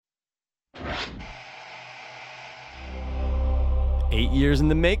8 years in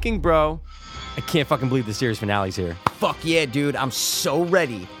the making, bro. I can't fucking believe the series finale's here. Fuck yeah, dude. I'm so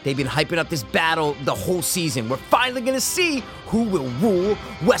ready. They've been hyping up this battle the whole season. We're finally gonna see who will rule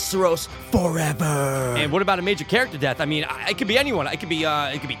Westeros forever. And what about a major character death? I mean, it could be anyone. It could be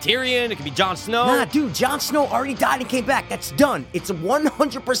Tyrion. It could be Jon Snow. Nah, dude, Jon Snow already died and came back. That's done. It's a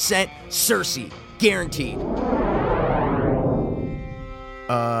 100% Cersei. Guaranteed.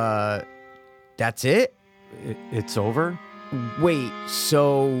 That's it? It's over? Wait,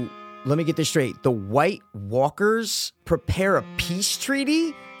 so let me get this straight. The White Walkers prepare a peace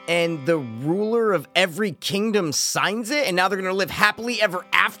treaty and the ruler of every kingdom signs it and now they're going to live happily ever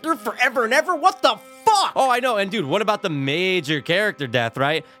after forever and ever? What the fuck? Oh, I know. And dude, what about the major character death,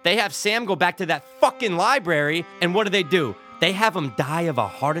 right? They have Sam go back to that fucking library and what do? They have him die of a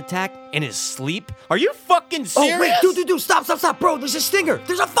heart attack in his sleep? Are you fucking serious? Oh, wait, dude, stop, bro. There's a stinger.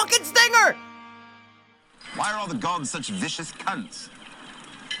 There's a fucking stinger. Why are all the gods such vicious cunts?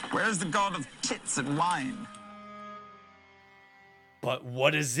 Where's the god of tits and wine? But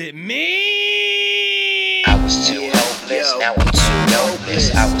what does it mean? I was too hopeless, now I'm too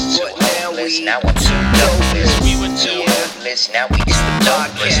hopeless. I was too hopeless, now I'm too dopeless. We were too hopeless, now we the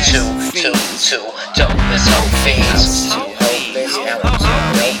dopeless. Two dopeless hope fiends. I was too hopeless, now I'm too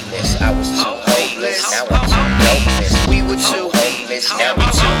hopeless. I was too hopeless, now I'm too hopeless. We were too hopeless, now we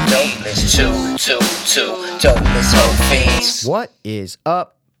too dopeless. Two dopeless hope fiends. What is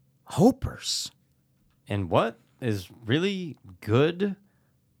up, Hopers? And what is really good?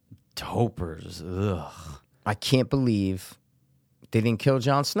 Topers. Ugh. I can't believe they didn't kill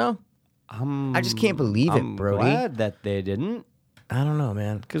Jon Snow. I just can't believe it, Brody. I'm glad that they didn't. I don't know,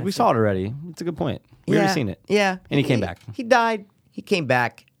 man. Because we saw it already. It's a good point. We already seen it. Yeah. And he came back. He died. He came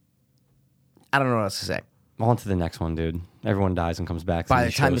back. I don't know what else to say. On to the next one, dude. Everyone dies and comes back. By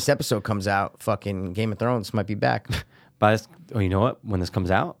the time this episode comes out, fucking Game of Thrones might be back. You know what? When this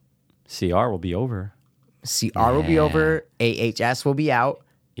comes out, CR will be over. CR will be over. AHS will be out.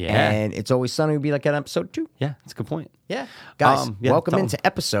 Yeah. And It's Always Sunny will be like at episode 2. Yeah, that's a good point. Yeah. Guys, welcome tell 'em. into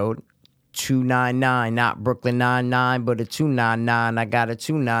episode 299. Not Brooklyn 99, but a 299. I got a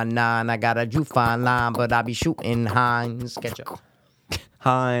 299. I got a Jufine line, but I be shooting Hines. Catch up.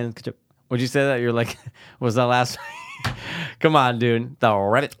 Hines. Would you say that? You're like, was that last? Come on, dude. The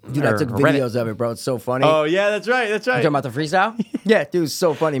Reddit. Dude, I took videos of it, bro. It's so funny. Oh, yeah, that's right. You talking about the freestyle? Yeah, dude, it's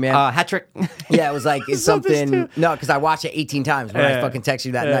so funny, man. Hat trick. Yeah, it was like, it's something. No, because I watched it 18 times when I fucking texted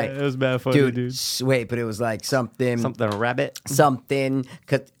you that night. It was bad funny, dude. Wait, but it was like something. Something rabbit. Something,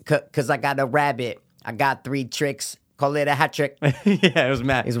 because I got a rabbit. I got 3 tricks. Call it a hat trick. Yeah, it was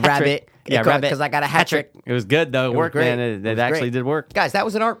Matt. It's rabbit. Yeah, rabbit. Because I got a hat trick. It was good, though. It worked, great. man. It was actually great. did work. Guys, that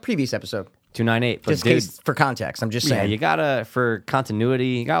was in our previous episode. 298. But Just in case for context, I'm just yeah, saying. you gotta, for continuity,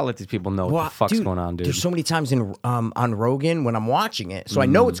 you gotta let these people know what the fuck's going on, dude. There's so many times on Rogan when I'm watching it, so I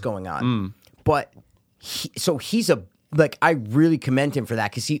know what's going on. But he's I really commend him for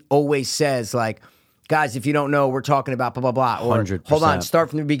that because he always says like, guys, if you don't know, we're talking about blah, blah, blah. Or 100%. hold on, start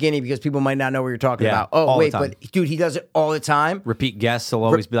from the beginning because people might not know what you're talking about. Oh, all the wait, time. but dude, he does it all the time. Repeat guests will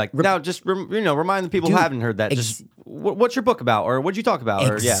always be like, no, just, remind the people who haven't heard that. Just, what's your book about? Or what'd you talk about?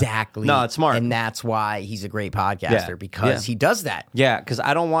 Exactly. Or, yeah. No, it's smart. And that's why he's a great podcaster because he does that. Yeah, because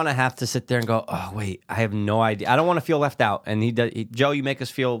I don't want to have to sit there and go, oh, wait, I have no idea. I don't want to feel left out. And Joe, you make us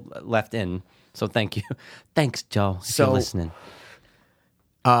feel left in. So thank you. Thanks, Joe, if you're listening.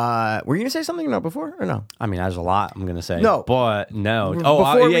 Were you gonna say something before or no? I mean, there's a lot I'm gonna say. No. But no.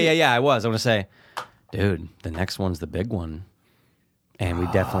 Yeah, I was. I'm gonna say, dude, the next one's the big one. And we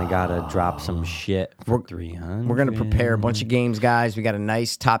definitely gotta drop some shit for 300. We're gonna prepare a bunch of games, guys. We got a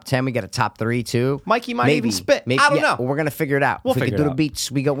nice top 10. We got a top 3 too. Mikey might even spit. I don't know. Well, we're gonna figure it out. We'll if we figure can it do the out.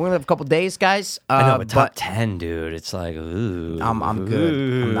 beats. We're gonna have a couple days, guys. I know, but top 10, dude. It's like, ooh. I'm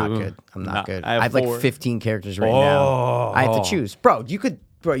good. I'm not good. I'm not good. I have like 4. 15 characters right now. I have to choose, bro. You could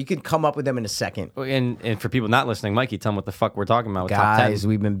come up with them in a second. And for people not listening, Mikey, tell them what the fuck we're talking about with top 10. Guys,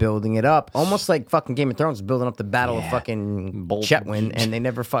 we've been building it up. Almost like fucking Game of Thrones, building up the battle of fucking Chetwin, and they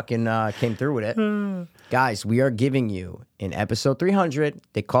never fucking came through with it. Guys, we are giving you in episode 300,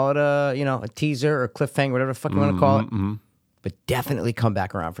 they call it a teaser or cliffhanger, whatever the fuck you want to call it. But definitely come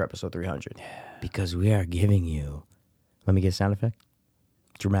back around for episode 300. Yeah. Because we are giving you, let me get a sound effect.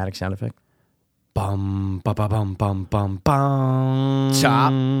 Dramatic sound effect. Bum, ba, ba, bum, bum, bum, bum.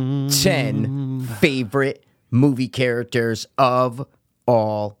 Top 10 favorite movie characters of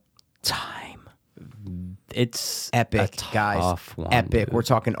all time. It's Epic, a guys. tough one, Epic. dude. We're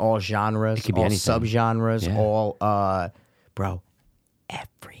talking all genres, It could be all anything. subgenres, Yeah. all, bro,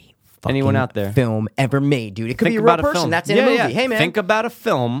 every Anyone out there? film ever made, dude. It could Think be a real about a person film. that's in a movie. Hey, man. Think about a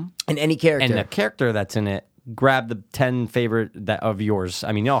film and any character. and the character that's in it. Grab the 10 favorite of yours.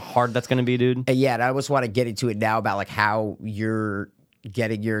 I mean, you know how hard that's going to be, dude? Yeah, and I always want to get into it now about like how you're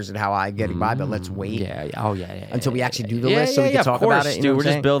getting yours and how I getting mine, but let's wait. Yeah. Oh, yeah. Until we actually do the Yeah, list so we can of talk course, about it. You dude. know what We're I'm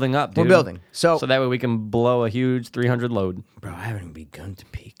just saying? building up, dude. We're building. So that way we can blow a huge 300 load. Bro, I haven't even begun to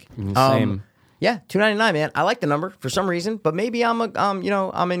peak. Same. Yeah, $2.99, man. I like the number for some reason, but maybe I'm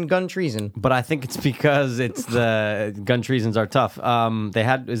I'm in gun treason. But I think it's because it's the gun treasons are tough. They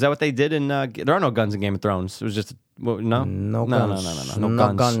had, is that what they did in? There are no guns in Game of Thrones. It was just no guns.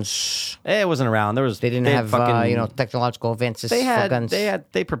 no guns. It wasn't around. There was They didn't have fucking, technological advances They had for guns.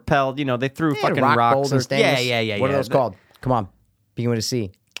 they propelled. You know, they threw They had fucking rock rocks. boulders, And, things. yeah. What are those called? Come on, begin with a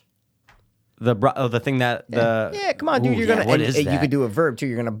C. The thing that the Yeah, come on, dude. Ooh, You're yeah, gonna. what and, is You that? could do a verb too.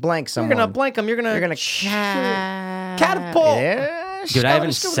 You're gonna blank someone. You're gonna blank them. You're gonna catapult. Yeah, Dude, I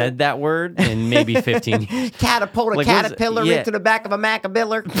haven't said that word in maybe 15 years. catapult a Like, what is it? caterpillar Yeah. into the back of a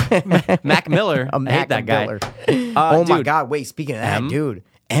Macabiller. Mac Miller. A I hate that guy. Macabiller. Oh my dude. God! Wait, speaking of that, M? dude.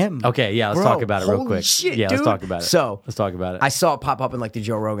 M. Okay, yeah, let's Bro, talk about it real holy quick. Shit, yeah, let's dude. talk about it. So let's talk about it. I saw it pop up in like the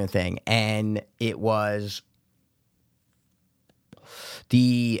Joe Rogan thing, and it was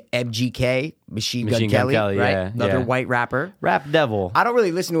the MGK, Machine Gun Kelly, right? yeah, Another yeah. white rapper. Rap Devil. I don't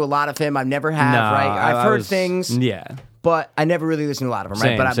really listen to a lot of him. I've never have, No, right? I've I heard was- things, Yeah. but I never really listened to a lot of them,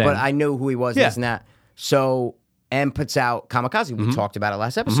 right? Same, But same. I know who he was, Yeah. this and that. So M puts out Kamikaze. We talked about it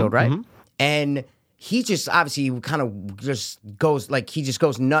last episode, right? And he just obviously kind of just goes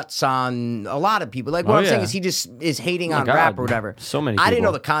nuts on a lot of people. Like what Oh, I'm saying yeah. is he just is hating Oh my on rap God. or whatever. So many I didn't people.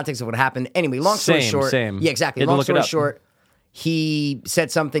 know the context of what happened. Anyway, long story Same, short. same. Yeah, exactly. You had to Long look it story up. short, he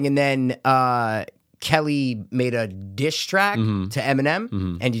said something and then Kelly made a diss track to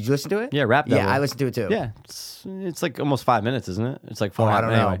Eminem. And did you listen to it? Yeah, Rap Devil. Yeah, I listened to it too. Yeah. It's like almost 5 minutes, isn't it? It's like 4 I hours.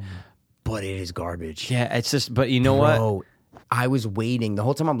 don't know. Anyway. But it is garbage. Yeah, it's just, but you know what? Bro, I was waiting the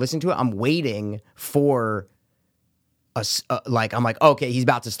whole time I'm listening to it. I'm waiting for I'm like, okay, he's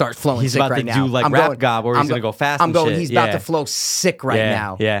about to start flowing. He's sick about right to now. do like I'm Rap going- God where he's I'm gonna go fast I'm and going. shit. He's about Yeah. to flow sick right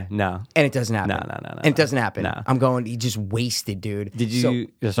now. Yeah, no. And it doesn't happen. No. And it doesn't happen. No. I'm going. He just wasted, dude. Did you?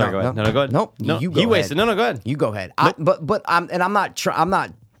 Sorry, go ahead. No, go ahead. Nope. No, you go he ahead. wasted. No, go ahead. You go ahead. But I'm not. I'm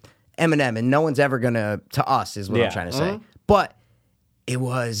not Eminem, and no one's ever gonna to us is what Yeah. I'm trying to say. But it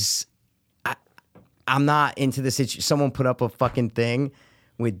was. I'm not into the situation. Someone put up a fucking thing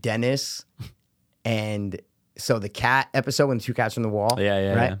with Dennis, and so the cat episode when the two cats from the wall.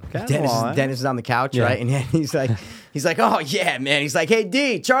 Yeah, right. yeah. Cat on the wall, eh? Dennis is on the couch, Yeah. right, and then he's like, oh yeah, man. He's like, hey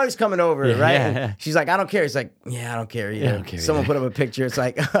D, Charlie's coming over, Yeah, right? yeah, And yeah. she's like, I don't care. He's like, yeah, I don't care either. I don't care Someone either. put up a picture. It's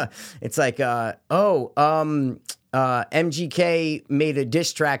like, MGK made a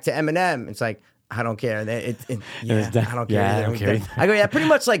diss track to Eminem. It's like, I don't care. Yeah, done. I don't care. Yeah, either. I don't care either. I go, yeah, pretty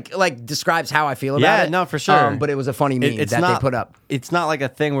much like describes how I feel about Yeah, it. no, for sure. But it was a funny meme It's that not, they put up. It's not like a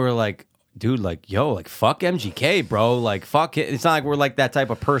thing where like, dude, like, yo, like, fuck MGK, bro. Like, fuck it. It's not like we're like that type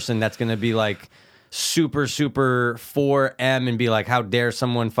of person that's gonna be like super for M and be like, how dare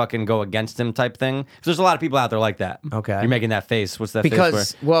someone fucking go against him type thing. Because there's a lot of people out there like that. Okay. You're making that face. What's that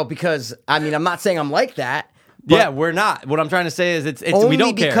face for? Because I mean, I'm not saying I'm like that. Yeah, we're not. What I'm trying to say is it's Only we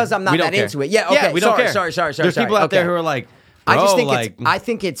don't care. because I'm not We don't that care. into it. Yeah, okay, we don't sorry, care. sorry. There's people out there Okay. who are like, I just bro, think like,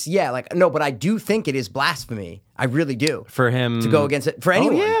 but I do think it is blasphemy. I really do. for him to go against it for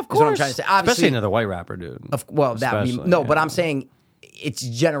anyone. Oh, yeah, of is course. what I'm trying to say. Obviously, Especially another white rapper, dude. Especially, but yeah. I'm saying it's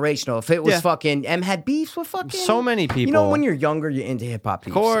generational. If it was Yeah. fucking M had beefs with fucking So many You know, people. when you're younger, you're into hip hop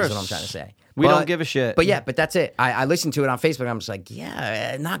beefs. course. Is what I'm trying to say. We don't give a shit. But yeah, but that's it. I listened to it on Facebook. I'm just like,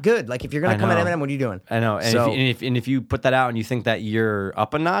 yeah, not good. Like if you're gonna I come at know. Eminem, what are you doing? I know, and, So- if you put that out and you think that you're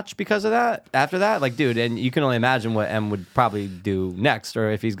up a notch because of that, after that, like, dude, and you can only imagine what M would probably do next, or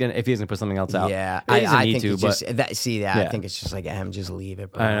if he's gonna put something else out. Yeah, He doesn't I need think to, it's but just that. See that? I Yeah. think it's just like M. Just leave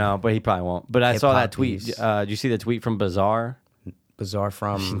it. Bro. I know, but he probably won't. But I saw Hip-hop that tweet. beefs. Did you see the tweet from Bizarre? Bizarre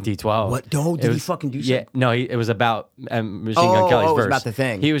from D12. What? No, It did he was- fucking do Yeah, something? no, it was about Machine Gun Kelly's it was verse. about the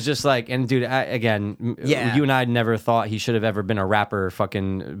thing. He was just like, and dude, Yeah. you and I never thought he should have ever been a rapper.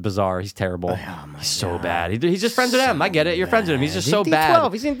 Fucking Bizarre, he's terrible. He's so bad. He's just friends with him. I get it. You're friends with him. He's just so D12.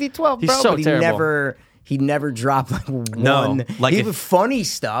 bad. He's in D12, He's bro. so but he terrible. He never dropped like No, one. like even if- funny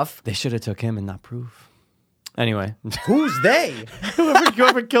stuff. They should have took him and not Proof. Anyway, Who's they?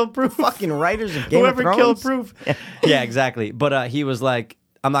 whoever killed Proof, Fucking writers of Game whoever of killed Thrones? Proof. Yeah, exactly. But he was like,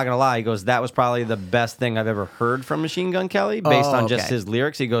 I'm not gonna lie. He goes, that was probably the best thing I've ever heard from Machine Gun Kelly, based on just okay. his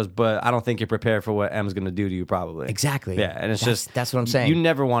lyrics. He goes, but I don't think you're prepared for what M's gonna do to you, probably. Exactly. Yeah, and that's what I'm saying. You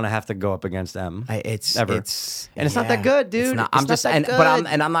never want to have to go up against M. It's ever. It's And it's not that good, dude. It's not, It's I'm not just that and, good. but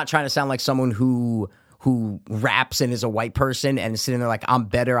I'm not trying to sound like someone who who raps and is a white person and is sitting there like, I'm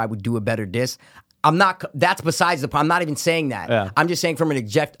better, I would do a better diss. I'm not, that's besides the point. I'm not even saying that. Yeah. I'm just saying from an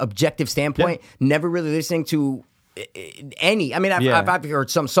objective standpoint, never really listening to any. I mean, I've heard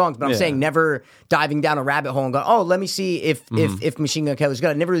some songs, but I'm saying never diving down a rabbit hole and going, oh, let me see if Machine Gun Kelly's good.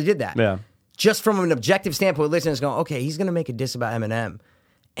 I never really did that. Yeah. Just from an objective standpoint, listeners going, okay, he's going to make a diss about Eminem.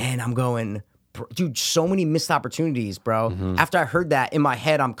 And I'm going, dude, so many missed opportunities, bro. After I heard that, in my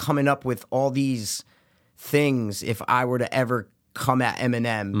head, I'm coming up with all these things if I were to ever come at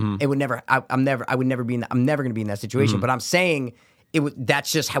Eminem. It would never, I'm never going to be in that situation. But I'm saying that's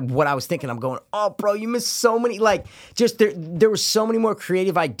just what I was thinking. I'm going, oh, bro, you missed so many, like, just there were so many more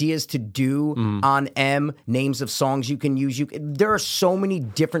creative ideas to do on M, names of songs you can use. There are so many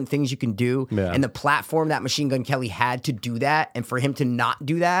different things you can do. Yeah. And the platform that Machine Gun Kelly had to do that, and for him to not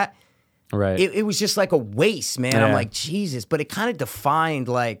do that, Right. it was just like a waste, man. Yeah. I'm like, Jesus. But it kind of defined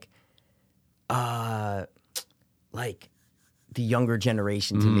like the younger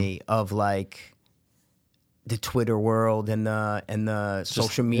generation to me of like the Twitter world and the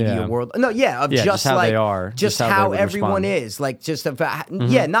social media world. No, just how like they are. just how how they would everyone respond. is. Like just about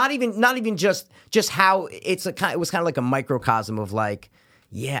not even just how it was kind of like a microcosm of like.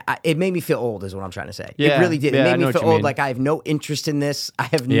 Yeah, it made me feel old is what I'm trying to say. Yeah, It really did. It yeah, I made know me what feel you old. mean. Like I have no interest in this. I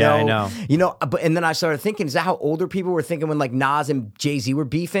have Yeah, no, I know. you know, and then I started thinking, is that how older people were thinking when like Nas and Jay-Z were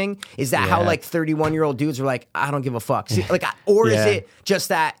beefing? Is that how Yeah. like 31-year-old dudes were like, I don't give a fuck? See, like, or is Yeah. it just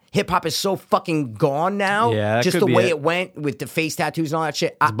that hip hop is so fucking gone now? Yeah, that just could the be way it. it went with the face tattoos and all that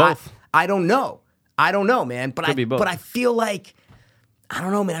shit. It's both. I don't know, man. But Could be both. but I feel like. I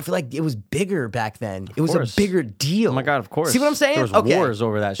don't know, man. I feel like it was bigger back then. It was course. a bigger deal. Oh my God, of course. See what I'm saying? There was Okay. wars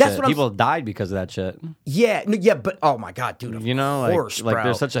over that That's shit. what I'm People died because of that shit. Yeah, but oh my God, dude, of You know, course, like bro.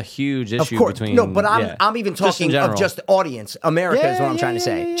 there's such a huge of issue course. between. No, but I'm even Just in talking of general. just audience. America is Yeah, what I'm trying to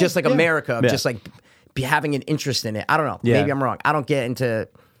say. yeah, Just like yeah. America, of Yeah. just like be having an interest in it. I don't know. Yeah. Maybe I'm wrong. I don't get into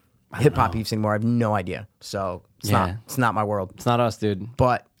hip hop beefs anymore. I have no idea. So it's not my world. It's not us, dude.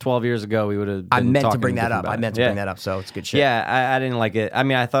 But 12 years ago, we would have. I meant to talking bring that different up. about I it. meant to bring that up. So it's good shit. Yeah, I didn't like it. I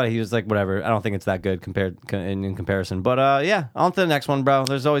mean, I thought he was like whatever. I don't think it's that good in comparison. But yeah, on to the next one, bro.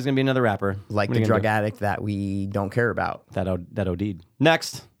 There's always gonna be another rapper Like What are the you drug gonna addict that we don't care about. do? that OD'd.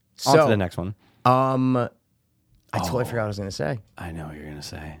 Next, on So- to the next one. I totally forgot what I was gonna say. I know what you're gonna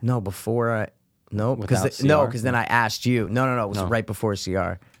say. No, before I no Without because CR? because then I asked you. No, it was right before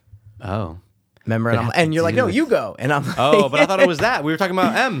CR. Oh, Remember, and you're like, no, you go, and I'm like, oh, but I thought it was that. We were talking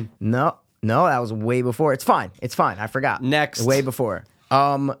about M. no, that was way before. It's fine. I forgot. Next. way before.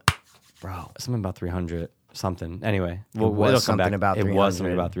 Bro, Something about 300. Something. Anyway, was it'll come something back. about It 300. was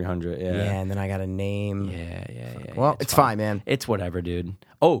something about 300. yeah, Yeah. and then I got a name. Yeah. Well, it's fine, man. It's whatever, dude.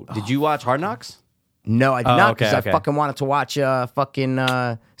 Oh, did you watch Hard Knocks? No, I did not because okay. I fucking wanted to watch fucking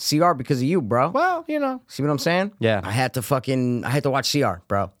CR because of you, bro. Well, you know. See what I'm saying? Yeah. I had to watch CR,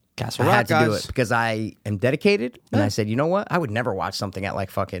 bro. Castle I Rock, had to do guys. it because I am dedicated, and I said, you know what? I would never watch something at like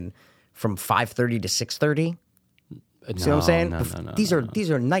fucking from 5:30 to 6:30. See what I'm saying? No.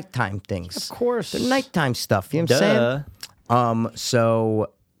 These are nighttime things. Of course. They're nighttime stuff. You know what I'm saying?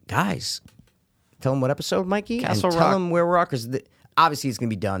 So guys, tell them what episode, Mikey, Castle and tell Rock. them where we are because obviously it's gonna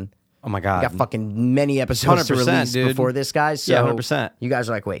be done. Oh my We God. got fucking many episodes to 100%, release dude. before this, guys. So Yeah, 100%. You guys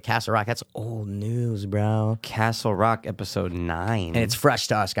are like, wait, Castle Rock? That's old news, bro. Castle Rock episode 9. And it's fresh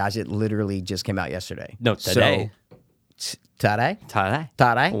to us, guys. It literally just came out yesterday. No, today. So, today?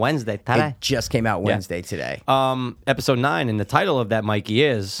 Today. Wednesday. Today. It just came out Wednesday today. Episode 9, and the title of that, Mikey,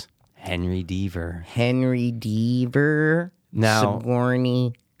 is Henry Deaver. Henry Deaver. Now-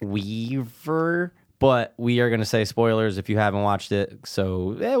 Sigourney. Weaver. But we are going to say spoilers if you haven't watched it.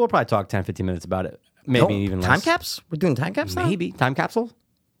 So we'll probably talk 10, 15 minutes about it. Maybe even less. Time caps? We're doing time caps now? Maybe. Time capsule?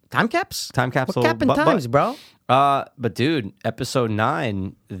 Time caps? Time capsule. What cap in times, bro? But dude, episode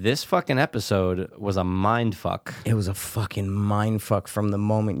 9, this fucking episode was a mind fuck. It was a fucking mind fuck from the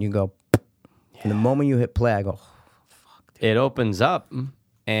moment you go, from the moment you hit play, I go, It opens up,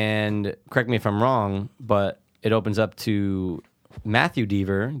 and correct me if I'm wrong, but it opens up to Matthew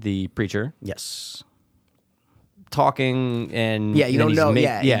Deaver, the preacher, yes. talking, and Yeah, you then don't know.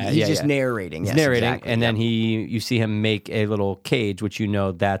 he's He's just narrating. He's Yes, narrating, exactly. and then Yep. you see him make a little cage, which you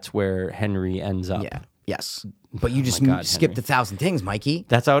know that's where Henry ends up. Yeah. Yes. But you just my God, skipped Henry. 1,000 things, Mikey.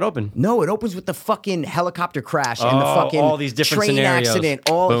 That's how it opened. No, it opens with the fucking helicopter crash and the Oh, fucking all these different train scenarios. accident.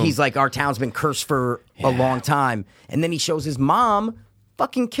 Boom. He's like, our town's been cursed for a long time. And then he shows his mom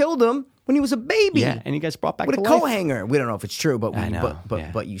fucking killed him when he was a baby. Yeah, and you guys brought back with a to life. co-hanger. We don't know if it's true, but I know,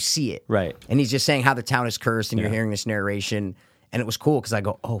 yeah. but you see it. Right. And he's just saying how the town is cursed, and you're Yeah. hearing this narration. And it was cool because I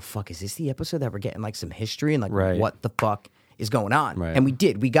go, oh, fuck, is this the episode that we're getting like some history and like Right. what the fuck is going on? Right. And we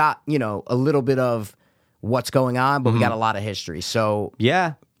did. We got, a little bit of what's going on, but we got a lot of history. So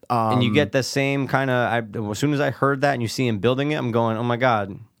Yeah. And you get the same kind of. As soon as I heard that and you see him building it, I'm going, oh my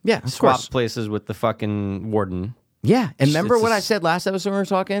God. Yeah, of Swap course. places with the fucking warden. yeah, and remember it's what I just- said last episode when we were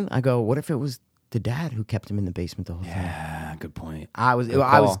talking? I go, what if it was the dad who kept him in the basement the whole time? Yeah, good point. I was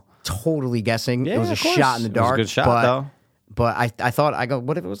call. totally guessing. Yeah, it was a of course. shot in the It was a dark. good shot, but, though. But I thought, I go,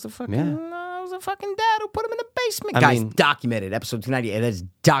 what if it was the fucking, Yeah. it was a fucking dad who put him in the basement? I Guys, mean- documented. Episode 290. It is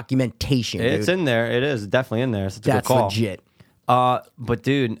documentation, It's dude. in there. It is definitely in there. It's a good That's call. legit. But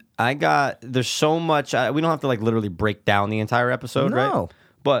dude, there's so much. We don't have to like literally break down the entire episode, right? No.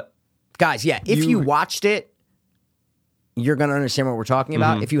 But Guys, yeah, if you watched it, you're going to understand what we're talking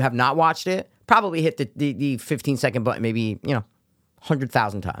about. Mm-hmm. If you have not watched it, probably hit the 15-second button maybe,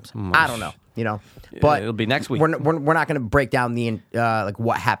 100,000 times. I don't know, But it'll be next week. We're not going to break down the like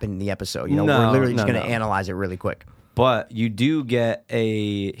what happened in the episode. No, we're literally just no, going to no. analyze it really quick. But you do get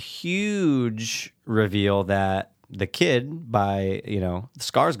a huge reveal that the kid by,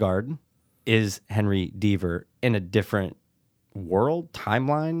 Skarsgård is Henry Deaver in a different world,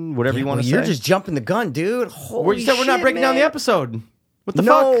 timeline, whatever you want to say. You're just jumping the gun, dude. Holy You said we're not shit, breaking down the man. episode. What the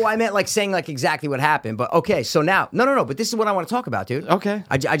No, fuck? I meant like saying like exactly what happened. But okay, so now, no. But this is what I want to talk about, dude. Okay.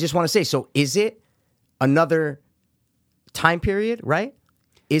 I just want to say, so is it another time period, right?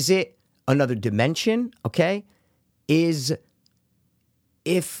 Is it another dimension? Okay.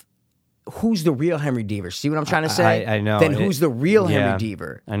 Who's the real Henry Deaver? See what I'm trying to say? I know. Then who's the real Yeah, Henry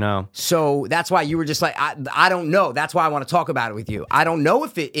Deaver? I know. So that's why you were just like, I don't know. That's why I want to talk about it with you. I don't know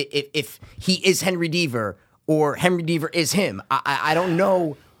if he is Henry Deaver or Henry Deaver is him. I don't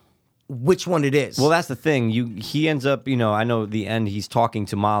know which one it is. Well, that's the thing. He ends up, I know the end. He's talking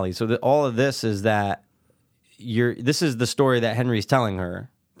to Molly. So all of this is that this is the story that Henry's telling her,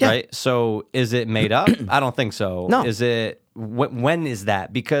 Yeah. right? So is it made up? I don't think so. No. Is it? When is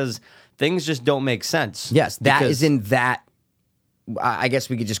that? Because things just don't make sense. Yes, that Because- is in that. I guess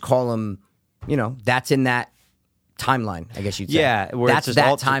we could just call him. That's in that timeline. I guess you'd say. Yeah, where that's it's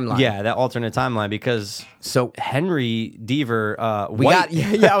just that timeline. Yeah, that alternate timeline because So Henry Deaver, we white, got.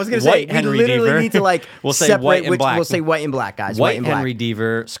 Yeah, I was gonna say white we Henry literally Deaver. need to like we'll say separate white and which. black. We'll say white and black, guys. White and black. Henry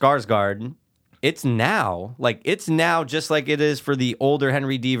Deaver, Skarsgård. It's now just like it is for the older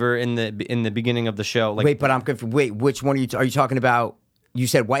Henry Deaver in the beginning of the show. Like, Wait, but I'm confused. Wait, which one are you talking about? You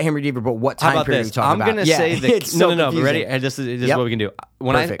said white Henry Deaver, but what how time about period are you this? talking I'm about? gonna say the it's so no. But confusing. ready? This is Yep. what we can do.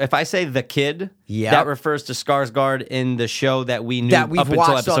 Perfect. If I say the kid, Yep. that refers to Skarsgård in the show that we knew That we've up until watched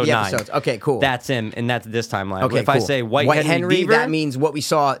all episode the 9. episodes. Okay, cool. That's him, and that's this timeline. Okay, if I cool. say white Henry Deaver, that means what we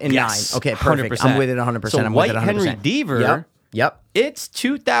saw in yes, 9. Okay, perfect. 100%. I'm with it 100%. So I'm white with it 100%. Henry Deaver, Yep. it's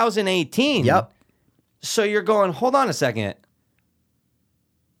 2018. Yep. So you're going, hold on a second.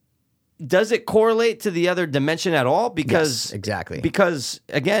 Does it correlate to the other dimension at all? Because Yes, exactly. Because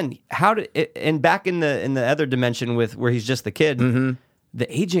again, how did it, and back in the other dimension with where he's just the kid,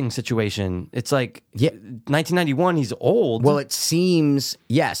 the aging situation. It's like Mm-hmm. Yeah. 1991. He's old. Well, it seems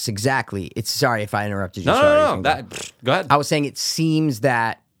yes, exactly. It's sorry if I interrupted you. no, Sorry, no, you no. can go. Go ahead. I was saying it seems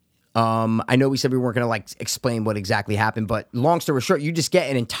that I know we said we weren't going to like explain what exactly happened, but long story short, you just get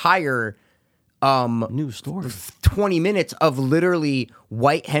an entire New story. 20 minutes of literally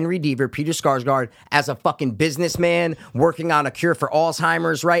white Henry Deaver, Peter Skarsgård, as a fucking businessman working on a cure for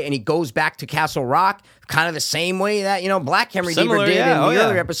Alzheimer's, right? And he goes back to Castle Rock, kind of the same way that, Black Henry Similar, Deaver did yeah. in Oh, the yeah.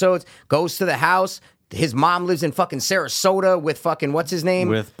 earlier episodes, goes to the house. His mom lives in fucking Sarasota with fucking, what's his name?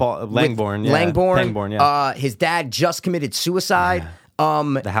 With Paul Langborn. With Yeah. Langborn. Langborn, yeah. His dad just committed suicide.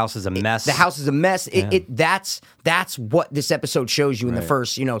 The house is a mess. The house is a mess. That's what this episode shows you in the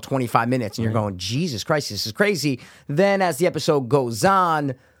first 25 minutes, and you're going, Jesus Christ, this is crazy. Then as the episode goes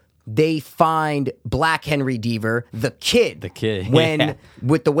on, they find Black Henry Deaver, the kid. When yeah.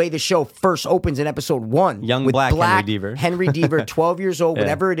 with the way the show first opens in episode 1, Young with Black Henry Deaver. Henry Deaver, 12 years old,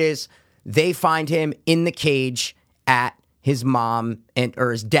 whatever it is, they find him in the cage at his mom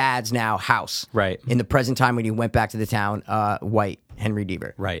or his dad's now house. Right. In the present time when he went back to the town, white Henry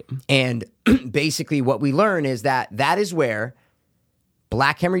Deaver. Right. And basically what we learn is that is where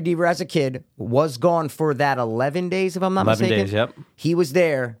Black Henry Deaver as a kid was gone for that 11 days, if I'm not 11 mistaken. days, yep. He was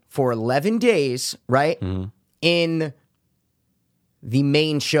there for 11 days, right? Mm-hmm. In the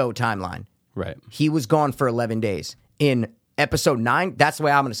main show timeline. Right. He was gone for 11 days. In episode 9, that's the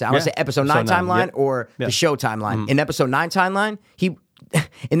way I'm going to say. I'm going to Yeah. say episode 9 Episode 9, timeline yep. or Yep. the show timeline. In episode 9 timeline,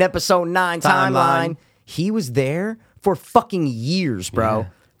 in episode 9 timeline, he was there for fucking years, bro. Yeah.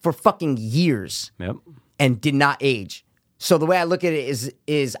 For fucking years. Yep. And did not age. So the way I look at it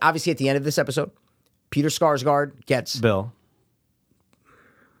is obviously at the end of this episode, Peter Skarsgård Bill.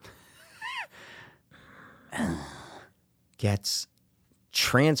 gets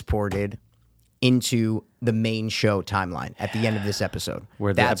transported into the main show timeline at the end of this episode.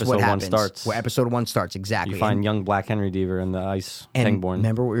 Where the That's episode what one happens. starts. Where episode 1 starts, exactly. You find young Black Henry Deaver in the ice and Pangborn.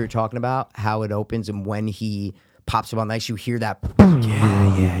 remember what we were talking about? How it opens and when he pops up on the ice, you hear that.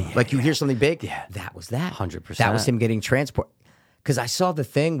 Like you hear something big. Yeah. That was that. 100%. That was him getting transported. Because I saw the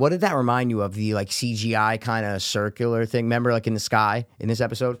thing. What did that remind you of? The like CGI kind of circular thing. Remember, like in the sky in this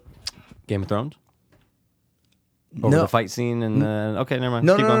episode? Game of Thrones? Over the fight scene and okay, never mind.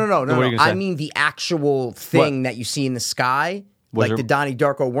 No, Keep no, going. no, no, What are no. you gonna say? I mean the actual thing that you see in the sky, Was like there- the Donnie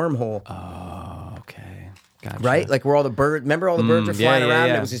Darko wormhole, Okay, gotcha. right? Like where all the birds. Remember, all the birds are flying around.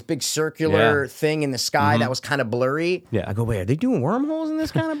 yeah. There was this big circular Yeah. thing in the sky that was kind of blurry. Yeah. I go, wait, are they doing wormholes in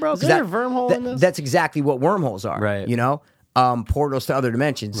this kind of bro? 'Cause there a wormhole in this? That's exactly what wormholes are, Right. You know, portals to other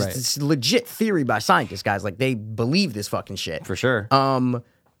dimensions. Right. It's a legit theory by scientists, guys. Like they believe this fucking shit. For sure.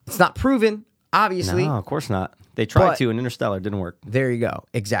 It's not proven, obviously. No, of course not. They tried But- to in Interstellar, didn't work. There you go.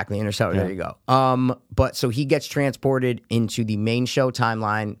 Exactly. Interstellar. There you go. But so he gets transported into the main show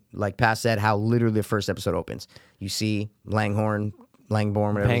timeline, like Pat said, how literally the first episode opens. You see Langborn,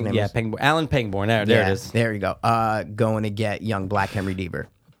 whatever his name is. Pangborn. Alan Pangborn. There Yeah, it is. There you go. Going to get young Black Henry Deaver.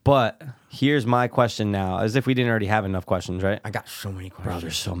 But here's my question now, as if we didn't already have enough questions, right? I got so many questions. Bro,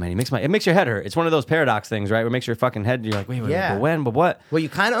 there's so many. It makes your head hurt. It's one of those paradox things, right? Where it makes your fucking head. You're like, wait, Yeah. but when, but what? Well, you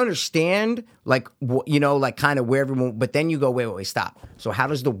kind of understand, like, like kind of where everyone, but then you go, wait, stop. So how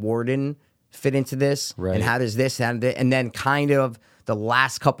does the warden fit into this? Right. And how does this, and then kind of the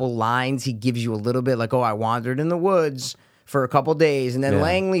last couple lines, he gives you a little bit like, oh, I wandered in the woods for a couple days, and then Yeah.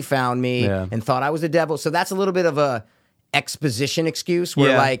 Langley found me Yeah. and thought I was the devil. So that's a little bit of a exposition excuse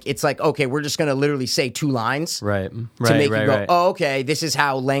where Yeah. like it's like, okay, we're just gonna literally say 2 lines Right. to Right. make right, you go, right. oh, okay, this is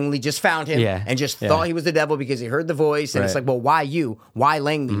how Langley just found him Yeah. and just Yeah. thought he was the devil because he heard the voice. And it's Right. Mm-hmm. like, well, why you? Why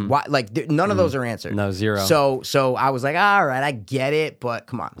Langley? Why? Like, none of those are answered. No, zero. So I was like, all right, I get it, but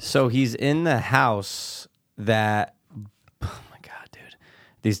come on. So he's in the house that. Oh my god, dude!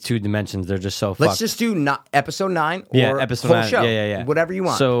 These 2 dimensions, they're just so Let's fucked. just do episode 9 or Yeah, episode whole 9. show. Yeah. Whatever you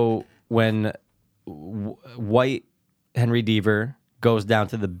want. So when White Henry Deaver goes down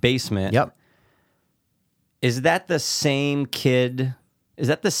to the basement, yep. is that the same kid? Is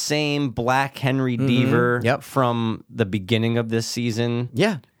that the same Black Henry Deaver Yep. from the beginning of this season?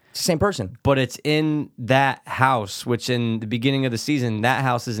 Yeah. It's the same person. But it's in that house, which in the beginning of the season, that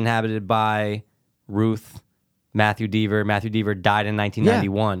house is inhabited by Ruth, Matthew Deaver. Matthew Deaver died in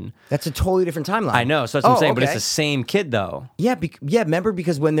 1991. That's a totally different timeline. I know, so that's what I'm saying, but it's okay. the same kid though. Yeah, remember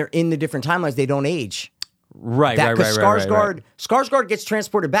because when they're in the different timelines, they don't age. Right, That because right. Skarsgård gets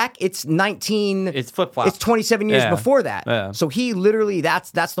transported back. It's 19. It's flip-flop. It's 27 years Yeah. before that. Yeah. So he literally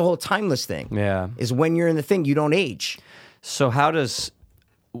that's the whole timeless thing. Yeah. Is when you're in the thing, you don't age. So how does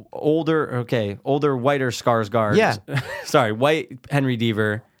older, whiter Skarsgård, Yeah. sorry, white Henry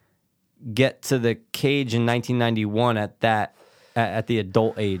Deaver get to the cage in 1991 at the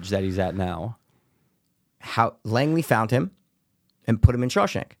adult age that he's at now? How Langley found him and put him in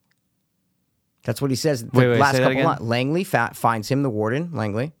Shawshank. That's what he says. The Wait, last say that couple again? lines. Langley finds him, the warden,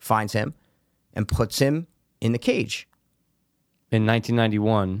 Langley, finds him and puts him in the cage. In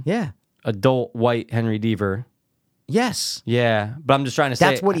 1991, Yeah. adult white Henry Deaver. Yes. Yeah, but I'm just trying to say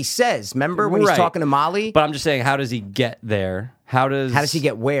That's what he says. Remember when he's Right. talking to Molly? But I'm just saying, how does he get there? How does How he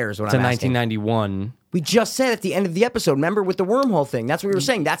get where is what to I'm asking. 1991? We just said at the end of the episode, remember with the wormhole thing? That's what we were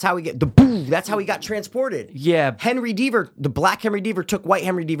saying. That's how he get the boo. That's how he got transported. Yeah. Henry Deaver, the Black Henry Deaver took white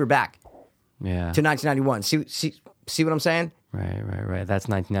Henry Deaver back Yeah. to 1991. See what I'm saying? Right. That's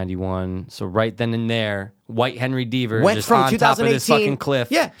 1991. So right then and there, white Henry Deaver Went just from on 2018. top of this fucking cliff.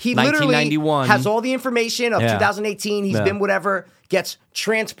 Yeah, he literally 1991 has all the information of Yeah. 2018. He's Yeah. been whatever, gets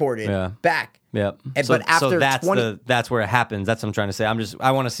transported Yeah. back. Yep. And, So, but after so that's 20, that's where it happens. That's what I'm trying to say.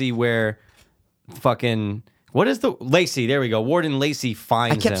 I want to see where fucking what is the Lacey? There we go. Warden Lacey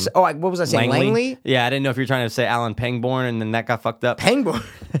finds him. what was I saying? Langley? Yeah, I didn't know if you were trying to say Alan Pangborn and then that got fucked up. Pangborn.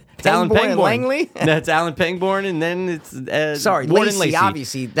 It's Alan Pangborn and Pangborn. Langley? That's Alan Pangborn, and then it's Sorry, Warden Lacey,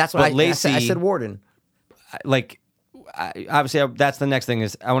 obviously. That's what But I said. I said Warden. Like, obviously, that's the next thing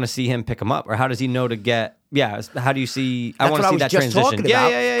is I want to see him pick him up, or how does he know to get? Yeah, how do you see? I That's want what to see I was that just transition. talking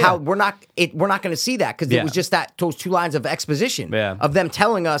about. Yeah. How we're not going to see that because Yeah. it was just those 2 lines of exposition Yeah. of them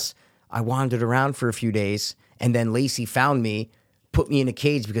telling us, I wandered around for a few days and then Lacey found me, put me in a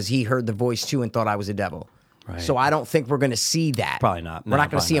cage because he heard the voice too and thought I was a devil. Right. So I don't think we're going to see that. Probably not. We're No, not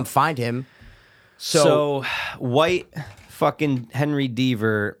going to probably see him not. find him. So white fucking Henry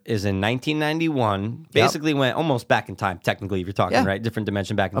Deaver is in 1991. Basically went almost back in time, technically, if you're talking, Yeah. right? Different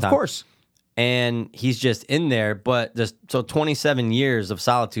dimension back in Of time. course. and he's just in there. But just so 27 years of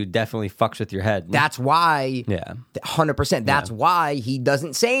solitude definitely fucks with your head. That's why, yeah, 100%. That's why he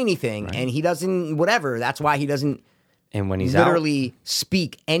doesn't say anything, and he doesn't whatever. That's why he doesn't. And when he's literally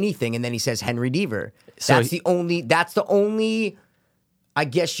speak anything, and then he says Henry Deaver. So That's the only, I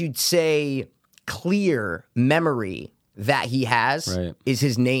guess you'd say, clear memory that he has Right. is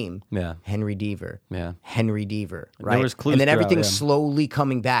his name. Yeah. Henry Deaver. Yeah. Henry Deaver. Right. was clues and then throughout, everything's yeah. slowly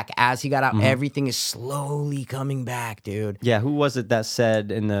coming back as he got out. Everything is slowly coming back, dude. Yeah, who was it that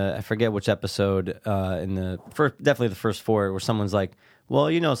said in the, I forget which episode, in the first, definitely the first 4, where someone's like, well,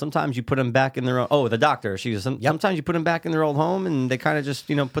 you know, sometimes you put them back in their own, the doctor. She goes, sometimes you put them back in their old home and they kind of just,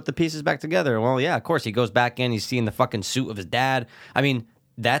 you know, put the pieces back together. Well, yeah, of course. He goes back in, he's seeing the fucking suit of his dad. I mean,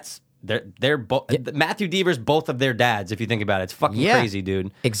 they're both, Matthew Deaver's both of their dads, if you think about it. It's fucking crazy,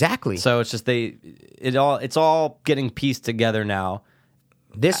 dude. Exactly. So it's just, it's all getting pieced together now.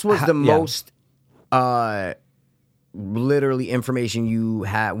 This was the most literally information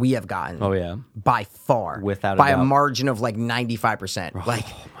we have gotten. Oh, yeah. By far. Without a by doubt. a margin of like 95%. Like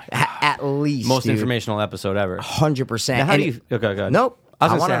at least. Most dude. informational episode ever. 100%. Now, how And do you? Okay, go ahead. Nope. I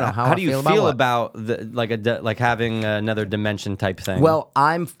was I gonna wanna say, know how I do you feel feel about about like having another dimension type thing? Well,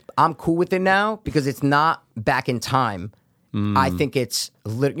 I'm cool with it now because it's not back in time. I think it's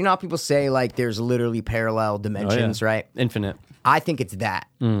you know how people say like there's literally parallel dimensions, right? Infinite. I think it's that.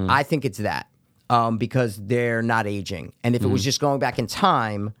 I think it's that because they're not aging, and if it was just going back in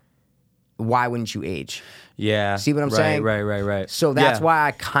time, why wouldn't you age? Yeah. See what I'm right, saying? Right. So that's Yeah.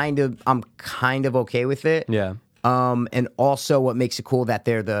 why I'm kind of okay with it. Yeah. And also what makes it cool that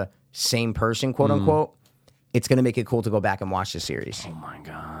they're the same person, quote unquote. It's going to make it cool to go back and watch the series. Oh my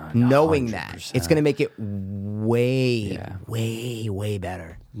god. Knowing that. It's going to make it way, Yeah. way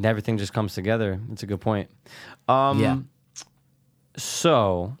better. And everything just comes together. That's a good point. Yeah.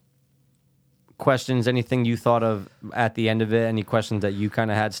 So, questions? Anything you thought of at the end of it? Any questions that you kind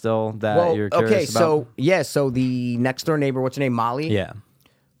of had still that you're curious about? So the next door neighbor, what's her name? Molly? Yeah.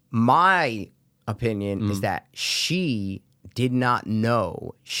 My opinion is that she did not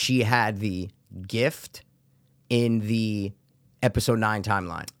know she had the gift in the episode 9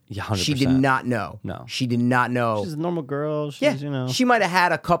 timeline. Yeah, 100%. She did not know. No. She did not know. She's a normal girl. She's, you know. She might have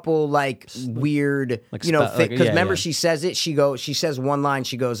had a couple like weird, Like you know, like, because yeah, remember yeah. she says it. She says one line.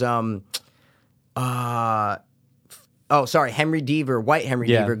 She goes, Henry Deaver, white Henry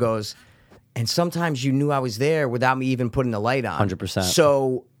Yeah. Deaver goes, and sometimes you knew I was there without me even putting the light on. 100%.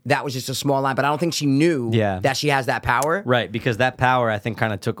 So that was just a small line, but I don't think she knew that she has that power. Right, because that power, I think,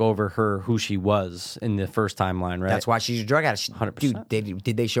 kind of took over who she was in the first timeline, right? That's why she's a drug addict. 100%. Dude,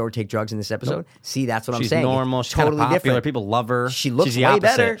 did they show her take drugs in this episode? See, that's what I'm She's saying. normal. It's She's totally popular. different. People love her. She looks She's the way opposite.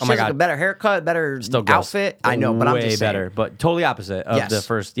 better. Oh She my has like god, a better haircut, better still gross. outfit. I know, but I'm way just saying. better. But totally opposite of Yes. the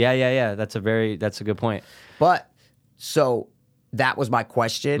first. Yeah. That's a good point. But so that was my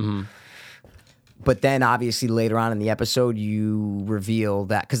question. Mm-hmm. But then obviously later on in the episode, you reveal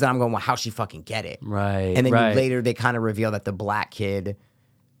that because then I'm going, well, how'd she fucking get it? Right. And then right. later they kind of reveal that the black kid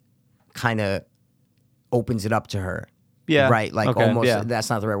kind of opens it up to her. Yeah. Right. Like Okay, almost, yeah. that's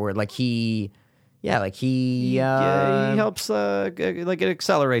not the right word. Like he Yeah, he helps. Like it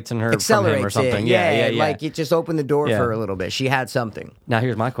accelerates in her from him accelerates or something. it. Yeah. Like it just opened the door Yeah. for her a little bit. She had something. Now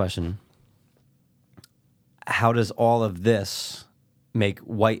here's my question: how does all of this make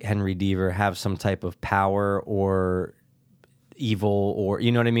white Henry Deaver have some type of power or evil, or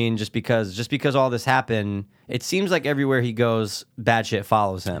you know what I mean? Just because all this happened, it seems like everywhere he goes, bad shit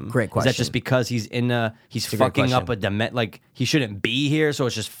follows him. Great Is question. that just because he's fucking up like he shouldn't be here, so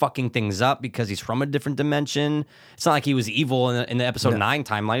it's just fucking things up because he's from a different dimension? It's not like he was evil in the episode 9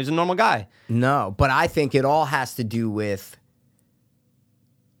 timeline. He was a normal guy. No, but I think it all has to do with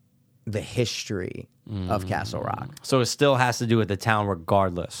the history of Castle Rock. So it still has to do with the town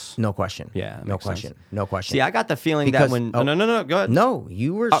regardless. No question. Yeah, that no makes question. sense. No question. See, I got the feeling Because- that when... oh. No, go ahead. No,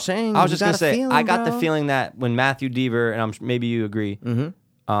 you were saying. I was you just going to got a say, feeling, I got the bro. feeling that when Matthew Deaver, and maybe you agree,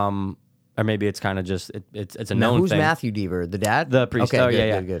 or maybe it's kind of just, it's a Now, known who's thing. Matthew Deaver? The dad? The priest. Okay, Oh, good,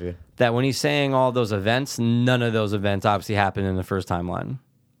 yeah. Good. That when he's saying all those events, none of those events obviously happened in the first timeline.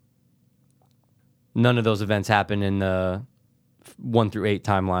 None of those events happened in the 1 through 8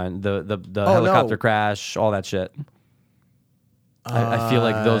 timeline. The helicopter crash, all that shit. I feel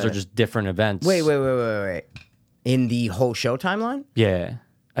like those are just different events. Wait. In the whole show timeline? Yeah.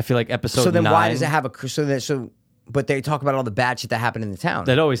 I feel like episode 9. So then why does it have a... So But they talk about all the bad shit that happened in the town.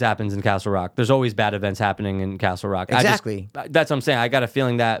 That always happens in Castle Rock. There's always bad events happening in Castle Rock. Exactly. That's what I'm saying. I got a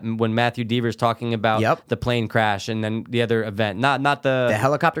feeling that when Matthew Deaver's talking about Yep. the plane crash and then the other event, not The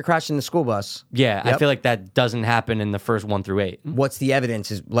helicopter crash in the school bus. yeah, I Yep. feel like that doesn't happen in the first 1 through 8. What's the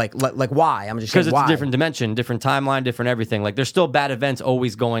evidence? Is like why? I'm just Because saying it's why. a different dimension, different timeline, different everything. Like there's still bad events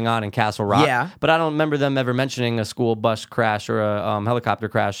always going on in Castle Rock. Yeah. But I don't remember them ever mentioning a school bus crash or a helicopter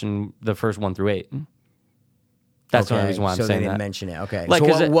crash in the first 1 through 8. That's the only reason why I'm so saying they didn't that. mention it. Okay. Like, so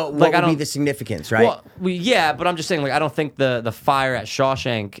 'cause what like, I would be don't- the significance, right? Well, yeah, but I'm just saying, like, I don't think the fire at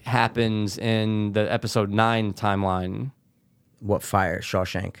Shawshank happens in the episode 9 timeline. What fire?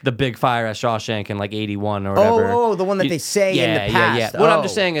 Shawshank. The big fire at Shawshank in like 81 or whatever. Oh, the one that they say in the past. Yeah. What I'm Oh.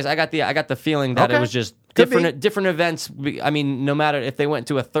 just saying is, I got the feeling that Okay. it was just Could be. different events. I mean, no matter if they went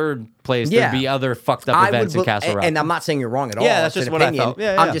to a third place, Yeah. there'd be other fucked up events in Castle Rock. And I'm not saying you're wrong at all. Yeah, that's It's just an what I opinion. felt.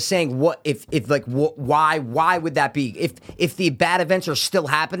 Yeah, I'm yeah. just saying, what if like why would that be? If the bad events are still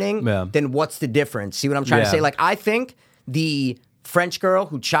happening, Yeah. then what's the difference? See what I'm trying to Yeah. say? Like, I think the French girl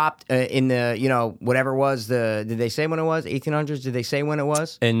who chopped in the whatever it was did they say when it was 1800s? Did they say when it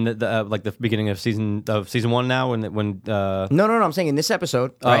was? in the like the beginning of season 1 now when No. I'm saying in this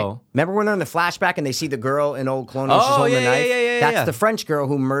episode, right? Oh. Remember when they're in the flashback and they see the girl in Old Colonial? She's Oh, holding the yeah, knife. yeah, yeah, That's yeah. the French girl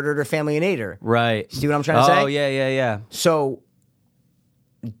who murdered her family and ate her. right. See what I'm trying to say? Oh yeah. So,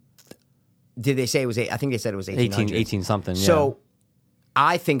 did they say it was? I think they said it was 1800s. 18 something. Yeah. So,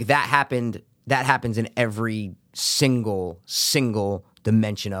 I think that happened. That happens in every single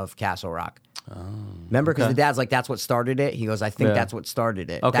dimension of Castle Rock. Remember, because the dad's like, "That's what started it." He goes, "I think Yeah. that's what started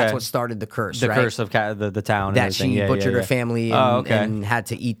it. Okay. That's what started the curse. the right? curse of the town and that everything. she Yeah, butchered yeah, her yeah. family and, Oh, okay. and had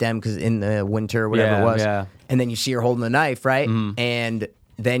to eat them because in the winter or whatever Yeah, it was. yeah. And then you see her holding a knife, right? Mm-hmm. And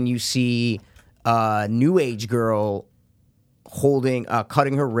then you see a New Age girl holding,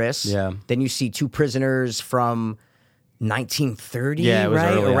 cutting her wrists. Yeah. Then you see 2 prisoners from 1930, Yeah, it was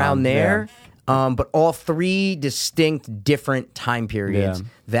right early around on, there. But all 3 distinct different time periods Yeah.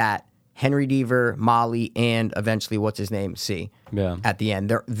 that Henry Deaver, Molly, and eventually what's his name? C. Yeah. At the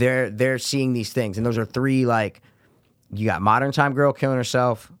end, they're seeing these things, and those are 3 like. You got modern time girl killing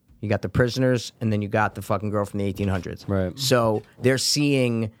herself, you got the prisoners, and then you got the fucking girl from the 1800s. Right. So they're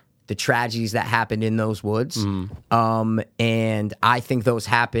seeing the tragedies that happened in those woods. Mm-hmm. And I think those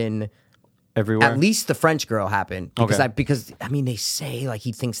happen. everywhere. At least the French girl happened because Okay. because they say like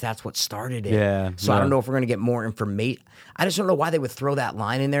he thinks that's what started it. Yeah, So I yeah. don't know if we're gonna get more information. I just don't know why they would throw that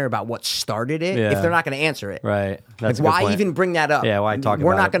line in there about what started it if Yeah. they're not gonna answer it. Right. That's a Like, good why point. even bring that up? Yeah, why talk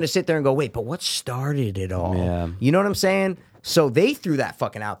We're about not it? going to sit there and go, wait, but what started it all? Yeah. You know what I'm saying? So they threw that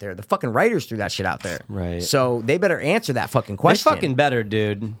fucking out there. The fucking writers threw that shit out there. Right. So they better answer that fucking They're question. fucking better,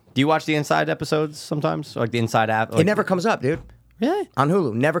 dude. Do you watch the Inside episodes sometimes? Or like the Inside app? It never comes up, dude. Really? On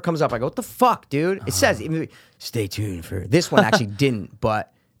Hulu, never comes up. I go, what the fuck, dude? It says, stay tuned for this one. Actually, didn't,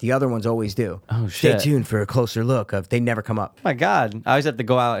 but the other ones always do. Oh, Stay shit. tuned for a closer look of. They never come up. My God. I always have to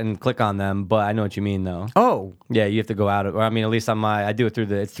go out and click on them, but I know what you mean, though. Oh, Yeah, you have to go out. Or I mean, at least on I do it through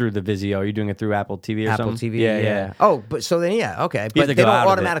the Vizio. Are you doing it through Apple TV or Apple something? TV. Yeah. Oh, but so then okay, have but to they go don't out of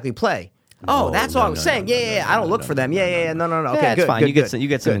it. automatically play. Oh, No, that's no, all I was no, saying. no, Yeah. I don't look for them. Yeah. No. Okay, Yeah, it's good. fine. Good, You get good. some- you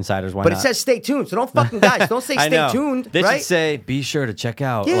get some Good. insiders, why But it not? says stay tuned, so don't fucking guys don't say I stay know. tuned. They right? should say, be sure to check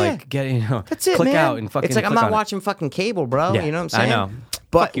out. Yeah. Like, That's it, click man. out and fucking It's like I'm click not on it. watching fucking cable, bro. Yeah, You know what I'm I saying? know.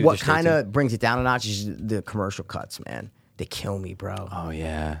 But Fuck you, what just stay kind of brings it down a notch is the commercial cuts, man. They kill me, bro. Oh,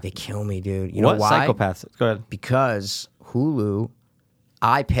 yeah. They kill me, dude. You know What why? psychopaths? Go ahead. Because Hulu,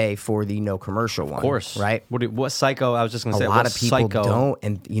 I pay for the no commercial one. Of course. Right? What psycho? I was just going to say, A lot what of people psycho? don't.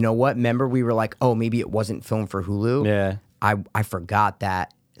 And you know what? Remember, we were like, oh, maybe it wasn't filmed for Hulu. Yeah. I forgot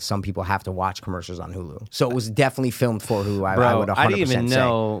that some people have to watch commercials on Hulu. So it was definitely filmed for Hulu. I Bro, would 100% I didn't even say.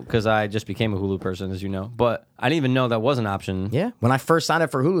 know because I just became a Hulu person, as you know. But I didn't even know that was an option. Yeah. When I first signed up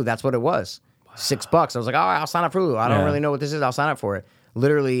for Hulu, that's what it was. $6. I was like, oh, I'll sign up for Hulu. I don't Yeah. really know what this is. I'll sign up for it.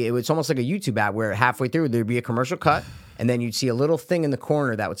 Literally, it's almost like a YouTube ad where halfway through there'd be a commercial cut, and then you'd see a little thing in the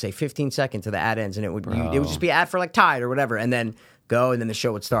corner that would say 15 seconds to the ad ends, and it would just be an ad for like Tide or whatever, and then go, and then the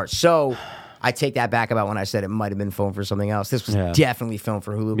show would start. So I take that back about when I said it might have been filmed for something else. This was Yeah. definitely filmed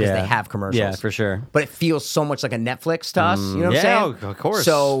for Hulu because Yeah. they have commercials. Yeah, for sure. But it feels so much like a Netflix to us. You know what yeah, I'm saying? of course.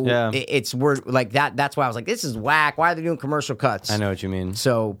 So Yeah. it's we're like that. That's why I was like, this is whack. Why are they doing commercial cuts? I know what you mean.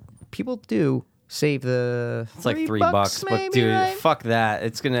 So people do save the. It's like $3, maybe, but dude, right? fuck that.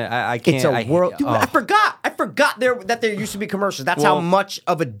 It's gonna. I can't. It's a world. Dude, oh. I forgot that there used to be commercials. That's how Well, much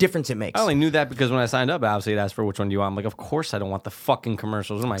of a difference it makes. I only knew that because when I signed up, obviously it asked for which one do you want. I'm like, of course I don't want the fucking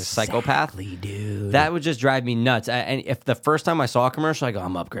commercials. What am I, a psychopath? Exactly, dude. That would just drive me nuts. And if the first time I saw a commercial, I go,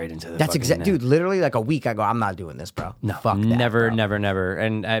 I'm upgrading to the. That's fucking, exact, dude. Literally, like a week ago, I'm not doing this, bro. No, fuck that, never, bro. never.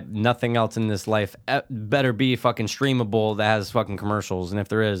 And nothing else in this life better be fucking streamable that has fucking commercials. And if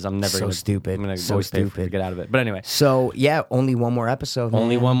there is, I'm never So gonna. stupid. I'm gonna So always pay to stupid. get out of it. But anyway. So yeah, only one more episode.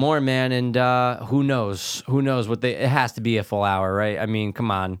 Only man. one more, man, and who knows? Who knows what they? It has to be a full hour, right? I mean, come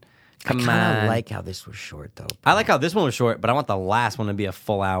on, I come kind of on. like how this was short, though. I like how this one was short, but I want the last one to be a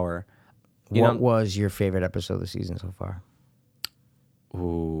full hour. What was your favorite episode of the season so far?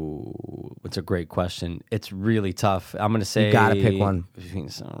 Ooh, it's a great question. It's really tough. I'm gonna say You gotta pick one.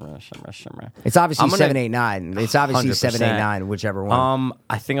 It's It's obviously I'm gonna- 7, 8, 9. It's obviously 100%. 7, 8, 9, whichever one.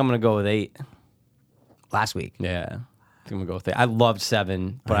 I think I'm gonna go with 8. Last week. Yeah. I think I'm gonna go with 8. I loved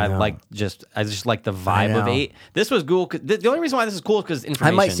 7, but I know. just like the vibe of know. 8. This was cool. The only reason why this is cool is because I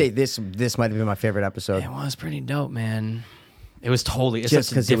information. might say this might have been my favorite episode. It was pretty dope, man. It was totally it's Just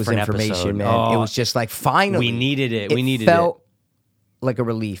such a because it was different information, episode. man. Oh, It was just like, finally. we needed it. We needed felt it. like a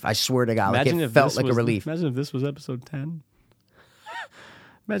relief. I swear to God. Imagine like, it if felt this like was, a relief. Imagine if this was episode 10.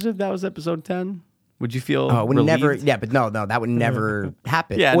 Imagine if that was episode 10. Would you feel Oh, it would relieved? never. Yeah, but no, that would never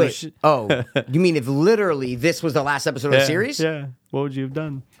happen. Yeah, no Wait. shit. Oh, you mean if literally this was the last episode of the series? Yeah. What would you have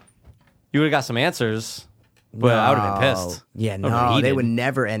done? You would have got some answers, but I would have been pissed. Yeah, I would've been no, they heated. would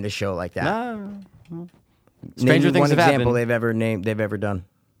never end a show like that. Nah. Name Stranger me things one have example happened. they've ever done.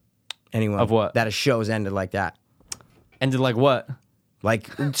 Anyone Of what? that a show's ended like that? Ended like what? Like,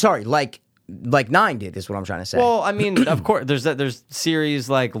 sorry, like 9 did. Is what I'm trying to say. Well, I mean, of course, there's series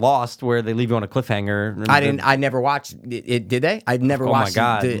like Lost where they leave you on a cliffhanger. I never watched it. Did they? I never Oh my watched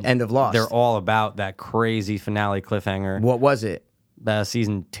god, the end of Lost. They're all about that crazy finale cliffhanger. What was it?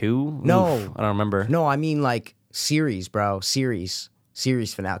 Season 2? No. Oof, I don't remember. No, I mean like series, bro. Series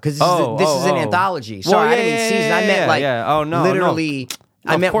finale. Because Oh, this is an oh. anthology. Well, Sorry, I yeah, didn't mean yeah, season. I yeah, meant like yeah. Oh, no, literally. no.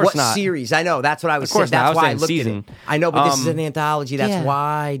 I Of meant course what not. series? I know. That's what I was Of course saying. not. I That's was why I saying looked season. at it. I know, but this is an anthology. That's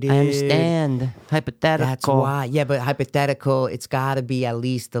why, dude. Hypothetical. That's why. Yeah, but hypothetical, it's got to be at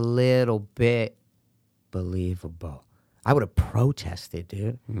least a little bit believable. I would have protested,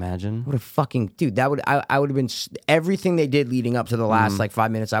 dude. Imagine. Would have fucking dude. That would I would have been everything they did leading up to the last Mm. like 5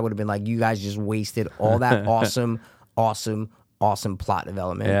 minutes. I would have been like, you guys just wasted all that awesome plot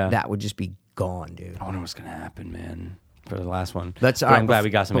development. Yeah. That would just be gone, dude. I wonder what's gonna happen, man, for the last one. Let's. But all right, I'm glad we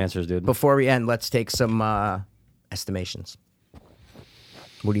got some answers, dude. Before we end, let's take some estimations.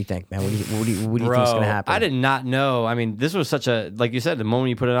 What do you think, man? What do you Bro, think is gonna happen? I did not know. I mean, this was such a, like you said, the moment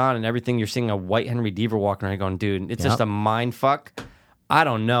you put it on and everything, you're seeing a white Henry Deaver walking around going, dude, it's just a mind fuck. I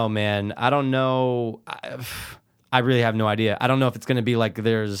don't know, man. I don't know. I really have no idea. I don't know if it's going to be like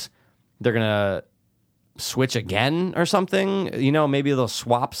they're going to switch again or something. You know, maybe they'll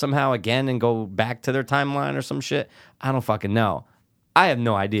swap somehow again and go back to their timeline or some shit. I don't fucking know. I have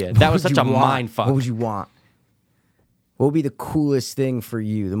no idea. That was What would such a you want? mind fuck. What would you want? What would be the coolest thing for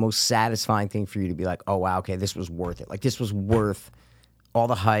you, the most satisfying thing for you to be like, oh, wow, okay, this was worth it. Like, this was worth all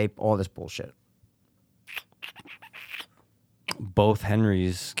the hype, all this bullshit. Both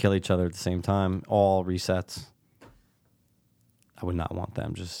Henrys kill each other at the same time. All resets. I would not want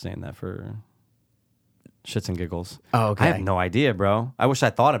them. Just saying that for shits and giggles. Oh, okay. I have no idea, bro. I wish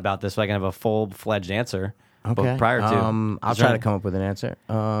I thought about this so I can have a full-fledged answer. Okay. But prior to. I'll try to come up with an answer.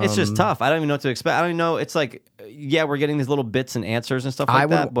 It's just tough. I don't even know what to expect. I don't even know. It's like, yeah, we're getting these little bits and answers and stuff like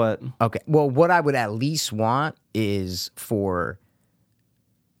that, but Okay. Well, what I would at least want is for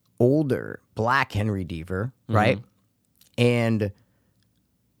older black Henry Deaver, right? And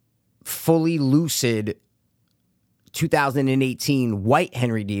fully lucid 2018 white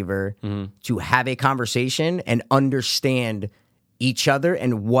Henry Deaver to have a conversation and understand each other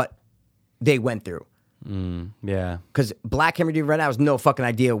and what they went through. yeah. Because Black Henry Deaver right now has no fucking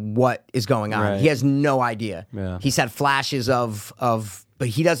idea what is going on. Right. He has no idea. Yeah. He's had flashes of, but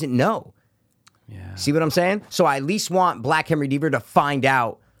he doesn't know. Yeah. See what I'm saying? So I at least want Black Henry Deaver to find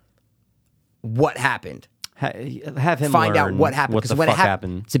out what happened. Have him Find out learn what happened. What the when fuck it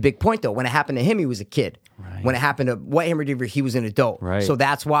happened, happened. it's a big point though. When it happened to him, he was a kid. Right. When it happened to White Henry Deaver, he was an adult. Right. So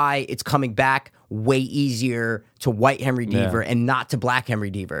that's why it's coming back way easier to White Henry Deaver and not to Black Henry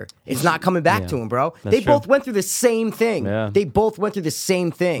Deaver. It's not coming back to him, bro. That's They true. both went through the same thing. Yeah. They both went through the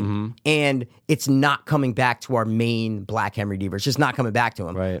same thing. And it's not coming back to our main Black Henry Deaver. It's just not coming back to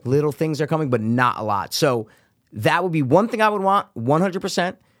him. Right. Little things are coming, but not a lot. So that would be one thing I would want,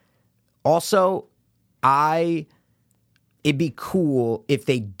 100%. Also, it'd be cool if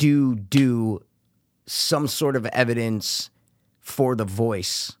they do some sort of evidence for the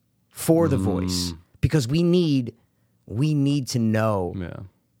voice, because we need to know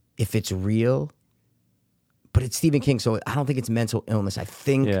if it's real. But it's Stephen King, so I don't think it's mental illness. I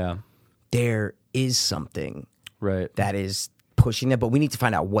think there is something that is pushing that, but we need to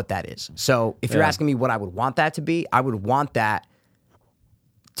find out what that is. So if you're asking me what I would want that to be, I would want that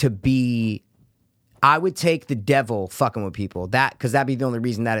to be, I would take the devil fucking with people. Because that'd be the only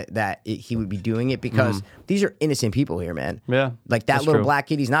reason he would be doing it, because these are innocent people here, man. Yeah. Like that little black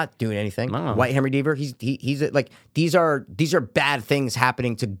kid, he's not doing anything. No. White Henry Deaver, he's like, these are bad things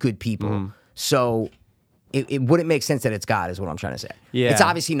happening to good people. So it wouldn't make sense that it's God, is what I'm trying to say. Yeah. It's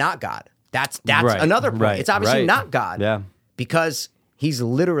obviously not God. That's another point. It's obviously not God. Yeah. Because he's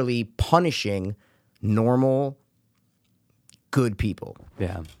literally punishing normal, good people.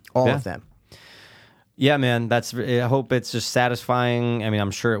 Yeah. All of them. Yeah, man. I hope it's just satisfying. I mean,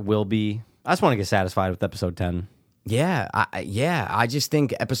 I'm sure it will be. I just want to get satisfied with episode 10. Yeah, I just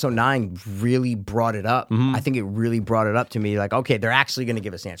think episode 9 really brought it up. I think it really brought it up to me. Like, okay, they're actually going to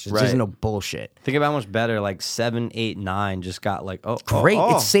give us answers. This isn't no bullshit. Think about how much better like 7, 8, 9 just got like great.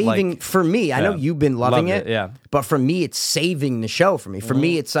 It's saving for me. I know you've been loving it, yeah. But for me, it's saving the show for me. For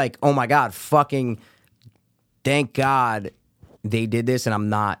me, it's like, oh my god, fucking, thank God they did this, and I'm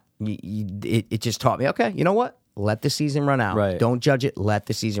not. It just taught me. Okay, you know what? Let the season run out. Right. Don't judge it. Let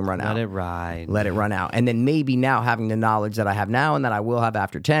the season run out. Let it ride. Let it run out. And then maybe now, having the knowledge that I have now and that I will have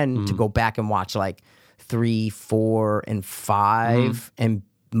after 10, to go back and watch like 3, 4, and 5 and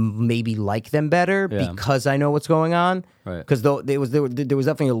maybe like them better because I know what's going on. Right. Because there was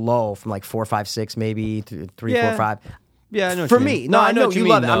definitely a lull from like 4, 5, 6, maybe 3, 4, 5. Yeah, I know. For what you me, mean. no, I know know what you mean,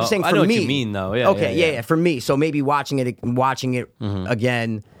 love it. though. I'm just saying for me. I know what you mean, though. Yeah. Okay, yeah. For me, so maybe watching it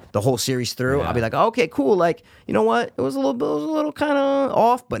again, the whole series through, I'll be like, oh, okay, cool. Like, you know what? It was a little kind of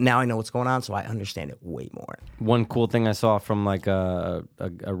off, but now I know what's going on, so I understand it way more. One cool thing I saw from like a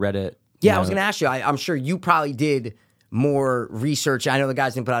Reddit. Yeah, I was going to ask you. I'm sure you probably did more research. I know the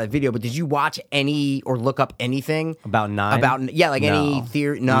guys didn't put out a video, but did you watch any or look up anything about 9? Any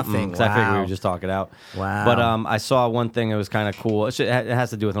theory? Nothing. Because I figured we were just talking out. Wow. But I saw one thing that was kind of cool. It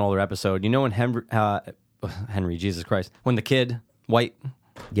has to do with an older episode. You know when Henry, Jesus Christ, when the kid, White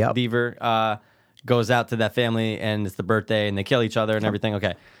Deaver, goes out to that family and it's the birthday and they kill each other and everything.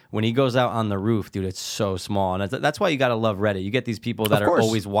 Okay. When he goes out on the roof, dude, it's so small. And that's why you got to love Reddit. You get these people that are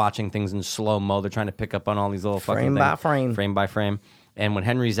always watching things in slow-mo. They're trying to pick up on all these little fucking things. Frame by frame. And when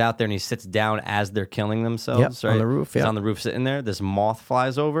Henry's out there and he sits down as they're killing themselves, right? On the roof, He's on the roof sitting there. This moth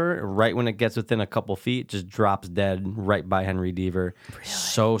flies over. Right when it gets within a couple feet, just drops dead right by Henry Deaver. Really?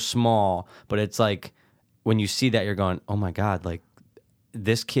 So small. But it's like, when you see that, you're going, oh my God, like,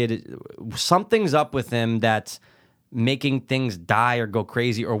 this kid, something's up with him that's making things die or go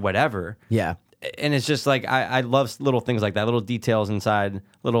crazy or whatever. Yeah. And it's just like, I love little things like that, little details inside,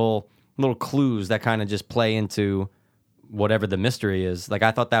 little clues that kind of just play into whatever the mystery is. Like,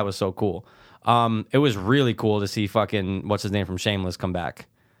 I thought that was so cool. It was really cool to see fucking, what's his name from Shameless come back.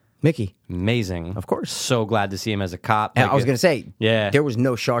 Mickey. Amazing. Of course. So glad to see him as a cop. And I was going to say, there was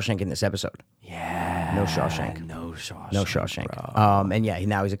no Shawshank in this episode. Yeah. No Shawshank. No Shawshank. No Shawshank. Bro. And yeah,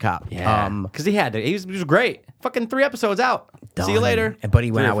 now he's a cop. Yeah. Because he had to. He was great. Fucking 3 episodes out. Done. See you later. But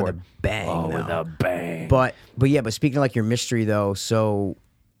he went out with a bang. Oh, with a bang. But speaking of like your mystery though, so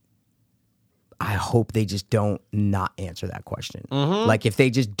I hope they just don't not answer that question. Like if they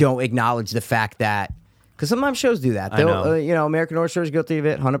just don't acknowledge the fact that, because sometimes shows do that. They'll, American Horror Story is guilty of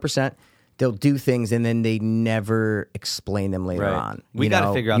it, 100%. They'll do things and then they never explain them later on. We got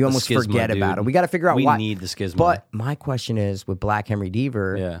to figure out. You the almost schisma, forget dude. about it. We got to figure out why. We need the schisma. But my question is, with Black Henry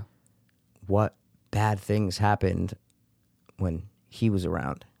Deaver, what bad things happened when he was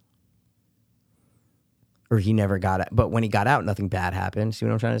around? Or he never got out. But when he got out, nothing bad happened. See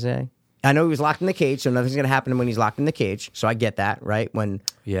what I'm trying to say? I know he was locked in the cage, so nothing's going to happen when he's locked in the cage. So I get that, right? When,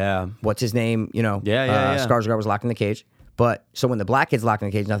 what's his name? Skarsgård was locked in the cage. But so when the black kid's locked in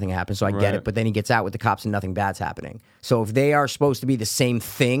the cage, nothing happens. So I get it. But then he gets out with the cops and nothing bad's happening. So if they are supposed to be the same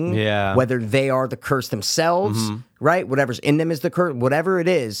thing, whether they are the curse themselves, right? Whatever's in them is the curse, whatever it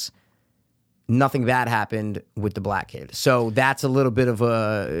is, nothing bad happened with the black kid. So that's a little bit of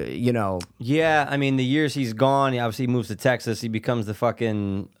a, Yeah, I mean, the years he's gone, he obviously moves to Texas. He becomes the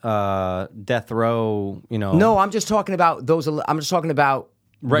fucking death row, No, I'm just talking about those. I'm just talking about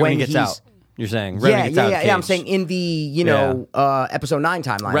right when he gets out. You're saying right when he gets out of the cage. I'm saying in the episode 9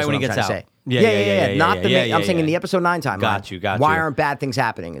 timeline. Right when he gets out. Yeah. Not the. I'm saying in the episode 9 timeline. Got you. Why aren't bad things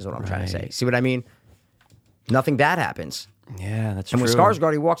happening? Is what I'm trying to say. See what I mean? Nothing bad happens. Yeah, that's true. true. And when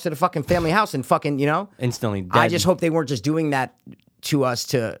Skarsgård, he walks to the fucking family house and fucking, instantly dead. I just hope they weren't just doing that to us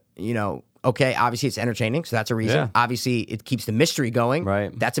to, okay, obviously it's entertaining, so that's a reason. Yeah. Obviously it keeps the mystery going.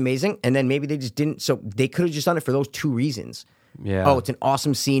 Right. That's amazing. And then maybe they just didn't, so they could have just done it for those two reasons. Yeah. Oh, it's an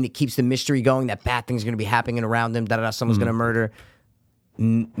awesome scene. It keeps the mystery going. That bad thing's going to be happening around them. Someone's going to murder.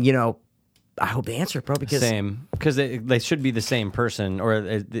 You know, I hope they answer it, bro, because Same, because they should be the same person, or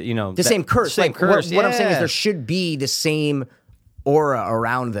the same curse. Same Like, curse. what I'm saying is yeah. there should be the same aura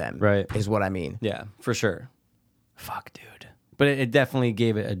around them. Right. Is what I mean. Yeah, for sure. Fuck, dude. But it definitely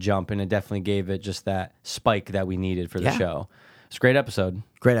gave it a jump, and it definitely gave it just that spike that we needed for the Yeah. show. It's a great episode.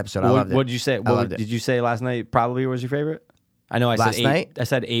 Great episode. I loved it. What did you say? loved it. Did you say last night probably was your favorite? I know I Last said 8. night? I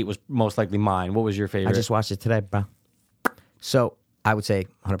said 8 was most likely mine. What was your favorite? I just watched it today, bro. So I would say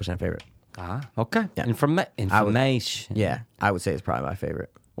 100% favorite. Okay. Yeah. Information. Yeah, I would say it's probably my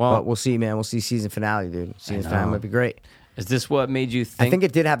favorite. Well- But we'll see, man. We'll see season finale, dude. Season finale might be great. Is this what made you think? I think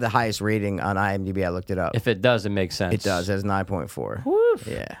it did have the highest rating on IMDb. I looked it up. if it does, it makes sense. It does. It has 9.4. Woof.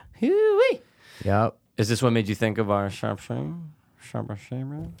 Yeah. Hoo-wee. Yep. Is this what made you think of our Sharper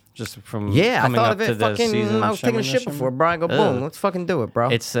Shamer? Just from Yeah, I coming thought up of it to the season fucking. of I was taking a Sharper shit Shamer? before, bro. I go, boom. Ugh. Let's fucking do it, bro.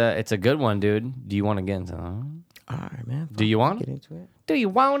 It's a good one, dude. Do you want to get into it? All right, man. Do you want get to? into it? Do you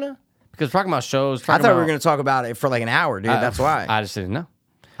wanna? Because we're talking about shows. I thought we were going to talk about it for like an hour, dude. That's why. I just didn't know.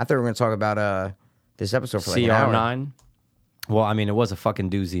 I thought we were going to talk about this episode for like an hour. CR9. Well, I mean, it was a fucking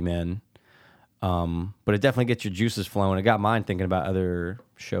doozy, man. But it definitely gets your juices flowing. It got mine thinking about other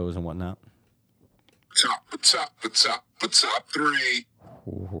shows and whatnot. Top three.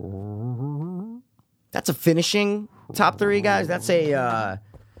 That's a finishing top three, guys. That's a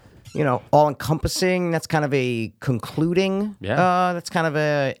all encompassing. That's kind of a concluding. Yeah. That's kind of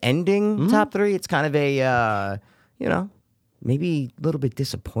a ending top three. It's kind of a maybe a little bit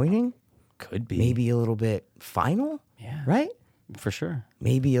disappointing. Could be. Maybe a little bit final. Yeah. Right? For sure.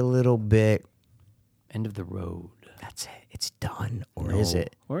 Maybe a little bit. End of the road. That's it. It's done. Or is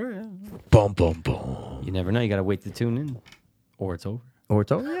it? Or, Boom, boom, boom. you never know. You got to wait to tune in. Or it's over. Or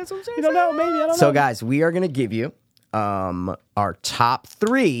it's over. Yeah, that's what I'm saying. You don't know. Maybe. I don't know. So, guys, we are going to give you our top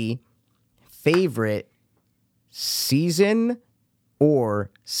 3 favorite season or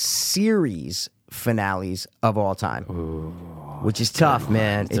series finales of all time. Which is tough,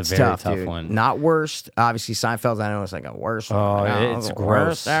 man. It's a It's very tough, tough dude. one. Not worst. Obviously, Seinfeld's, I know it's like a worst one. Oh, No, it's the gross.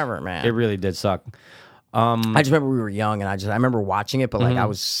 worst ever, man. It really did suck. I just remember we were young, and I remember watching it, but Mm-hmm. like I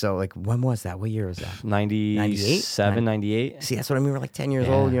was so like, when was that? What year was that? 97, 98. See, that's what I mean. We were like 10 years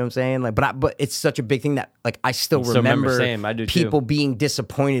old. You know what I'm saying? Like, but it's such a big thing that like I still Still remember, remember same. I do too. people being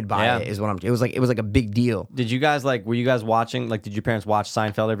disappointed by Yeah. it. Is what I'm. It was like a big deal. Did you guys were you guys watching, did your parents watch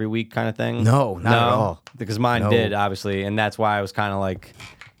Seinfeld every week kind of thing? No, not at all. Because mine No. did, obviously. And that's why I was kind of like,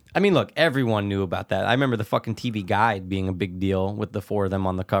 I mean, look, everyone knew about that. I remember the fucking TV Guide being a big deal with the 4 of them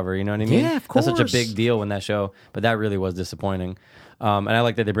on the cover. You know what I mean? Yeah, of That's such a course. big deal when that show, but that really was disappointing. And I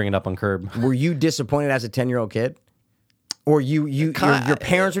like that they bring it up on Curb. Were you disappointed as a 10-year-old kid, or your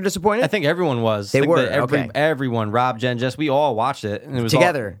parents were disappointed? I think everyone was. They I think were, that okay. Everyone, Rob, Jen, Jess, we all watched it. And it was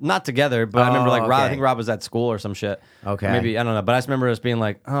Together? Not together, but I remember Oh, Rob, okay. I think Rob was at school or some shit. Okay. Or maybe, I don't know. But I just remember us being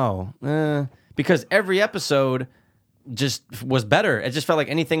like, because every episode just was better. It just felt like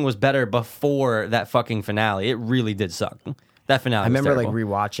anything was better before that fucking finale. It really did suck. That finale I remember was like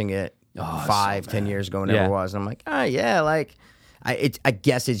terrible. rewatching it it's 5, so 10 bad. years ago, whenever Yeah. it was, and I'm like, yeah, like I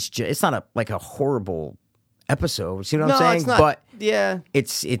guess it's not a horrible episode. You know what I'm saying? It's not. But yeah.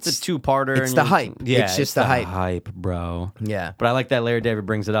 it's It's a 2-parter. It's and the you- hype. Yeah, It's just the hype. bro. Yeah. But I like that Larry David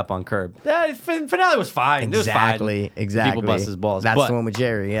brings it up on Curb. That finale was fine. It was fine. Exactly. People bust his balls. That's But- the one with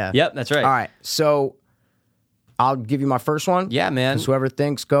Jerry. Yeah. Yep, that's right. All right. So I'll give you my first one. Yeah, man. Just whoever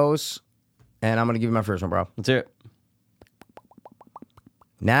thinks goes, and I'm gonna give you my first one, bro. Let's hear it.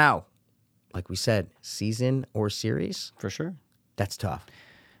 Now, like we said, season or series, For sure. that's tough.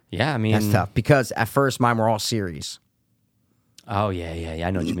 Yeah, I mean. That's tough because at first mine were all series. Oh, yeah.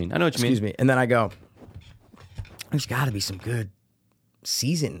 I know what you mean. Excuse me. And then I go, there's got to be some good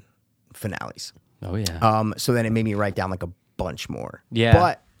season finales. Oh, yeah. So then it made me write down like a bunch more. Yeah.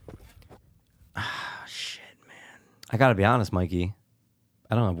 But I got to be honest, Mikey.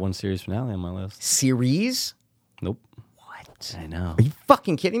 I don't have one series finale on my list. series? Nope. What? I know. Are you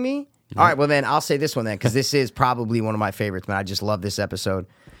fucking kidding me? All right, well then I'll say this one then because this is probably one of my favorites, man. I just love this episode.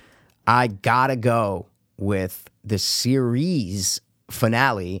 I gotta go with the series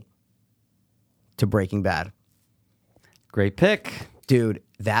finale to Breaking Bad. Great pick. Dude,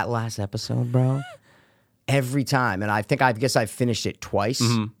 that last episode, bro, every time, and I guess I finished it twice.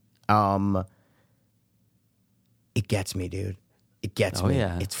 It gets me, dude. It gets me.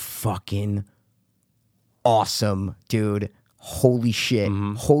 Yeah. It's fucking awesome, dude. holy shit,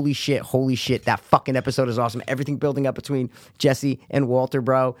 holy shit, that fucking episode is awesome. Everything building up between Jesse and Walter,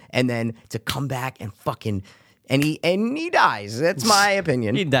 bro, and then to come back and fucking and he dies. That's my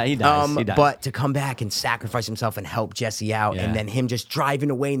opinion. He dies. But to come back and sacrifice himself and help Jesse out, and then him just driving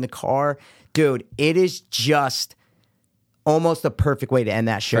away in the car, dude, it is just almost the perfect way to end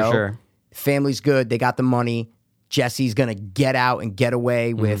that show. For sure. Family's good. They got the money. Jesse's gonna get out and get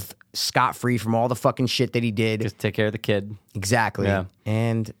away with scot-free from all the fucking shit that he did. Just take care of the kid. Exactly. Yeah.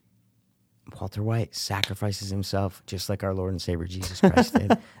 And Walter White sacrifices himself just like our Lord and Savior Jesus Christ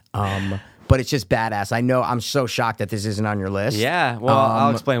did. But it's just badass. I know. I'm so shocked that this isn't on your list. Yeah. Well,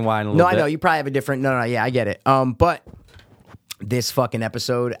 I'll explain why in a little bit. No, I know. You probably have a different... No, yeah, I get it. But this fucking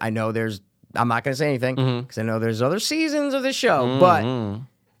episode, I know there's... I'm not going to say anything because I know there's other seasons of this show. But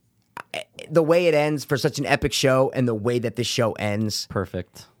the way it ends for such an epic show and the way that this show ends...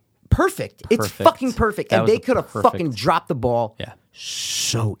 Perfect. It's fucking perfect. That And was they the could have perfect- fucking dropped the ball Yeah.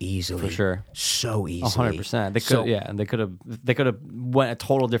 so easily. For sure. So easily. 100%. They could, So- yeah, they could have went a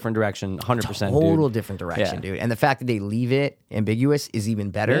total different direction. 100%. Total dude. different direction, Yeah. dude. And the fact that they leave it ambiguous is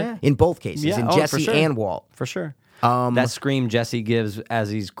even better Yeah. in both cases, Yeah. in Oh, for Jesse sure. and Walt. For sure. That scream Jesse gives as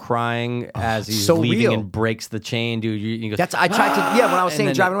he's crying, as he's so leaving real. and breaks the chain, dude. You go, That's I tried to when I was and saying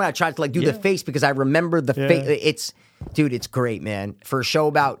then driving away, I tried to like do the face because I remember the face. It's great, man. For a show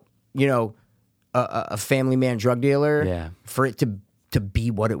about a family man drug dealer, Yeah. for it to be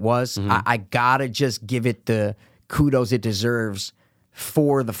what it was, I gotta just give it the kudos it deserves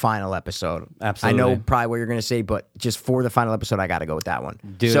for the final episode. Absolutely. I know probably what you're gonna say, but just for the final episode, I gotta go with that one.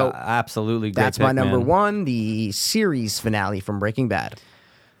 dude, so absolutely. Great that's my pick, number man. one, the series finale from Breaking Bad.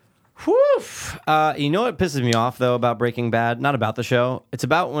 Whew. You know what pisses me off though about Breaking Bad? Not about the show. It's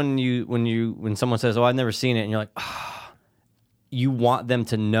about when someone says, "Oh, I've never seen it," and you're like, you want them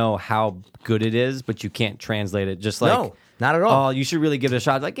to know how good it is, but you can't translate it. Just like, No, not at all. Oh, you should really give it a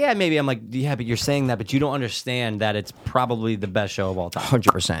shot. Like, yeah, maybe. I'm like, yeah, but you're saying that, but you don't understand that it's probably the best show of all time.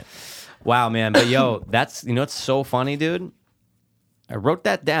 100%. Wow, man. But yo, that's it's so funny, dude. I wrote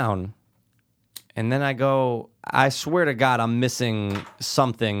that down, and then I go, I swear to God, I'm missing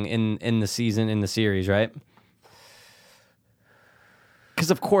something in the season, in the series, right? Because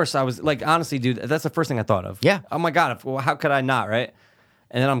of course I was like, honestly, dude, that's the first thing I thought of. Yeah. Oh my God, well, how could I not, right?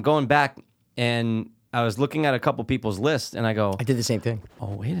 And then I'm going back, and I was looking at a couple people's lists, and I go, I did the same thing.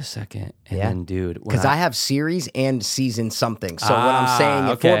 oh, wait a second. And Yeah. then, dude, when Because I have series and season something. So what I'm saying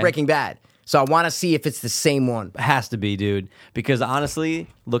okay. for Breaking Bad. So I want to see if it's the same one. Has to be, dude. Because honestly,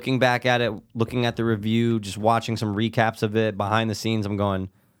 looking back at it, looking at the review, just watching some recaps of it behind the scenes, I'm going,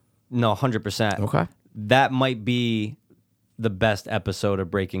 no, 100%. Okay. That might be the best episode of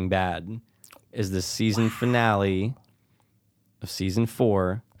Breaking Bad, is the season finale of season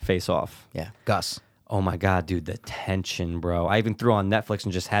 4, Face Off. Yeah. Gus. Oh my God, dude, the tension, bro. I even threw on Netflix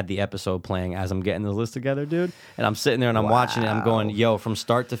and just had the episode playing as I'm getting the list together, dude. And I'm sitting there and I'm watching it. I'm going, yo, from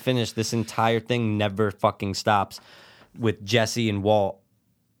start to finish, this entire thing never fucking stops with Jesse and Walt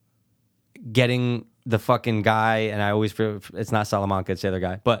getting the fucking guy, and I always feel it's not Salamanca, it's the other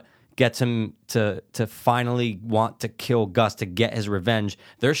guy, but gets him to finally want to kill Gus to get his revenge.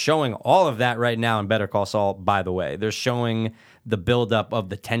 They're showing all of that right now in Better Call Saul, by the way. They're showing the buildup of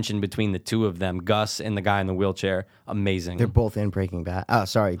the tension between the two of them, Gus and the guy in the wheelchair. Amazing. They're both in Breaking Bad. Oh,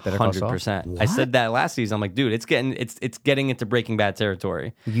 sorry. Better Call Saul. 100%. I said that last season. I'm like, dude, it's getting into Breaking Bad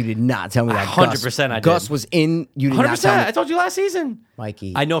territory. You did not tell me that. 100% I did. Gus was in. You did not 100%. tell me. I told you last season.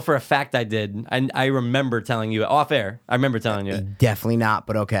 Mikey. I know for a fact I did. I remember telling you off air. I remember telling you it. Definitely not,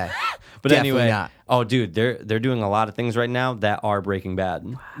 but okay. But Definitely anyway, not. oh, dude, they're doing a lot of things right now that are Breaking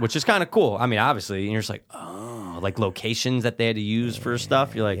Bad, which is kind of cool. I mean, obviously, and you're just like, oh, like locations that they had to use for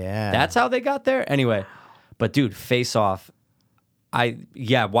stuff. You're like, yeah. that's how they got there. Anyway, but dude, Face Off.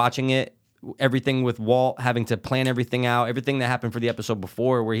 Watching it, everything with Walt having to plan everything out, everything that happened for the episode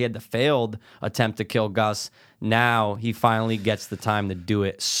before where he had the failed attempt to kill Gus. Now he finally gets the time to do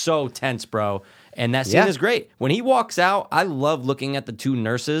it. So tense, bro. And that scene Yeah. is great. When he walks out, I love looking at the two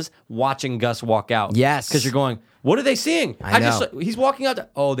nurses watching Gus walk out. Yes. Because you're going, what are they seeing? I know. He's walking out.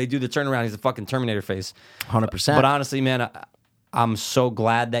 They do the turnaround. He's a fucking Terminator face. 100%. But honestly, man, I'm so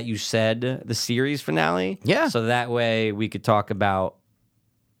glad that you said the series finale. Yeah. So that way we could talk about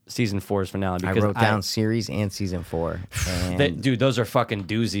season 4's finale. I Because wrote down series and season 4. And dude, those are fucking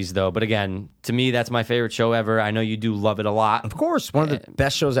doozies, though. But again, to me, that's my favorite show ever. I know you do love it a lot. of course, one of the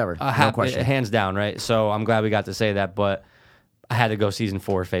best shows ever. No question. Hands down, right? So I'm glad we got to say that. But I had to go season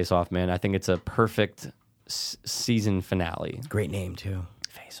 4 Face Off, man. I think it's a perfect season finale. Great name, too.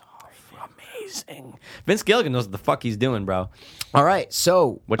 Face Off. Amazing. Vince Gilligan knows what the fuck he's doing, bro. All right,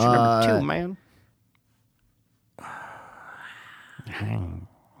 so What's your number 2, man?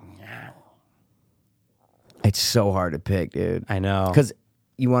 It's so hard to pick, dude. I know. Because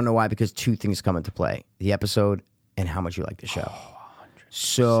you want to know why? Because two things come into play: the episode and how much you like the show.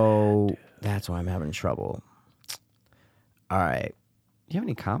 So that's why I'm having trouble. All right. Do you have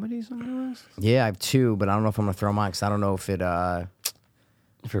any comedies on your list? Yeah, I have two, but I don't know if I'm gonna throw mine because I don't know if it.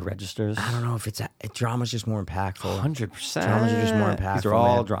 If it registers? I don't know if it's drama's just more impactful. 100%. Dramas are just more impactful. These are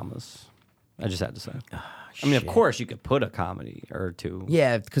all man. dramas. I just had to say. I mean, of course, you could put a comedy or two.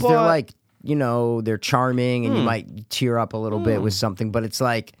 Yeah, because they're like, they're charming and you might tear up a little bit with something, but it's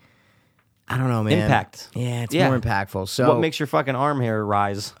like, I don't know, man. Impact. Yeah, it's more impactful. So what makes your fucking arm hair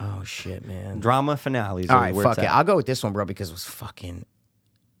rise? Oh shit, man. Drama finales. All right, fuck it. I'll go with this one, bro, because it was fucking.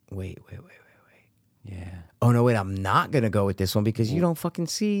 Wait. Yeah. Oh no, wait. I'm not gonna go with this one because you don't fucking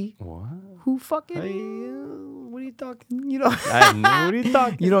see What? who fucking. What are you talking? You don't. What are you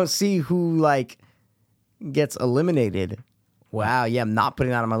talking? You don't see who like gets eliminated. Wow. Yeah, I'm not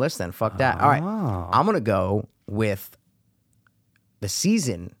putting that on my list. Then fuck that. All right, I'm gonna go with the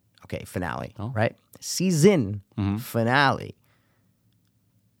season. Okay, finale. Right, season finale.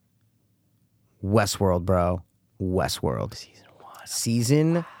 Westworld, bro. Westworld.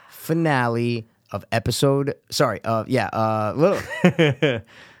 Season finale of episode. Sorry.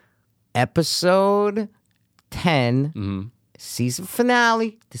 Episode 10. Season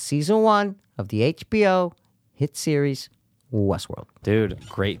finale to season 1 of the HBO hit series Westworld. Dude,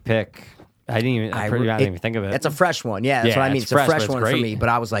 great pick. I didn't even think of it. That's a fresh one. Yeah, that's Yeah, what I mean. it's It's a fresh, fresh but it's one for great. me. But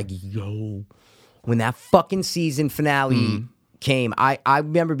I was like, yo, when that fucking season finale came, I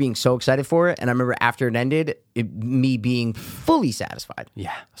remember being so excited for it. And I remember after it ended, me being fully satisfied.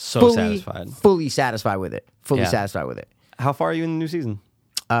 Yeah, satisfied. Fully satisfied with it. Fully Yeah. satisfied with it. How far are you in the new season?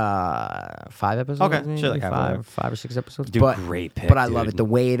 5 episodes. Okay, maybe? shit, like halfway. five or 6 episodes. Dude, but, great pick, But I love dude. it. The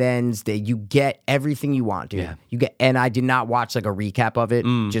way it ends, that you get everything you want, dude. Yeah. You get, and I did not watch like a recap of it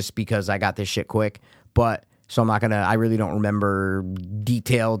just because I got this shit quick. But so I'm not gonna. I really don't remember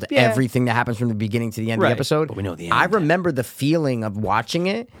detailed everything that happens from the beginning to the end of Right, the episode. but we know the I end. remember the feeling of watching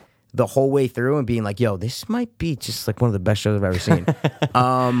it the whole way through and being like, "Yo, this might be just like one of the best shows I've ever seen."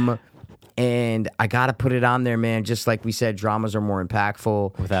 And I gotta put it on there, man. Just like we said, dramas are more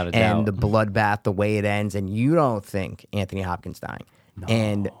impactful. Without a And doubt. the bloodbath, the way it ends, and you don't think Anthony Hopkins dying.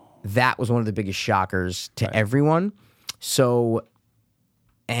 And that was one of the biggest shockers to everyone. So,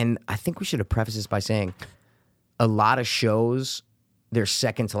 and I think we should have prefaced this by saying a lot of shows, their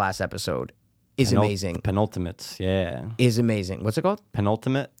second to last episode is amazing. Penultimate, yeah. Is amazing. What's it called?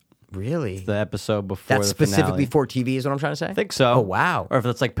 Penultimate, Really? the episode before That's the finale. specifically for TV is what I'm trying to say? I think so. Oh, wow. Or if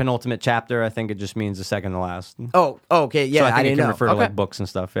it's like penultimate chapter, I think it just means the second to last. Oh, okay. Yeah, So I think didn't it can know. refer to Okay. like books and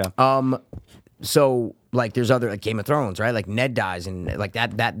stuff, yeah. So like there's other like Game of Thrones, right? Like Ned dies and like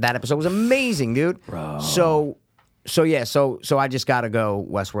that episode was amazing, dude. Bro. So I just gotta go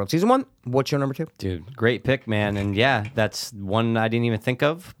Westworld season 1. What's your number 2? Dude, great pick, man. And yeah, that's one I didn't even think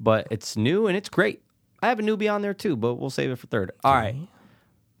of, but it's new and it's great. I have a newbie on there too, but we'll save it for third. All right.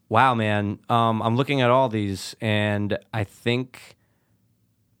 Wow, man. I'm looking at all these, and I think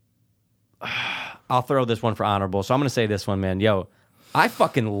I'll throw this one for honorable. So I'm going to say this one, man. Yo, I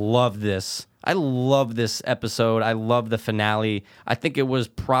fucking love this. I love this episode. I love the finale. I think it was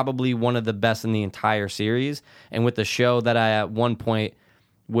probably one of the best in the entire series. And with the show that I at one point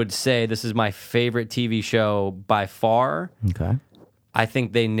would say this is my favorite TV show by far. Okay. I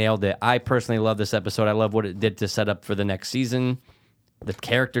think they nailed it. I personally love this episode. I love what it did to set up for the next season. The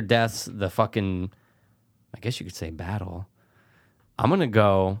character deaths, the fucking, I guess you could say battle. I'm going to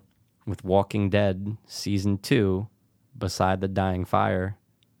go with Walking Dead Season 2, Beside the Dying Fire.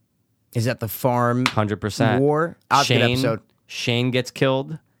 Is that the farm 100%. war? Good Shane, episode. Shane gets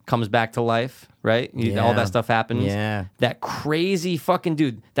killed, comes back to life, right? All Yeah. that stuff happens. Yeah. That crazy fucking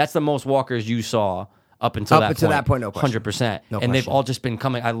dude. That's the most walkers you saw up until that point. No question. 100%. No and they've question. all just been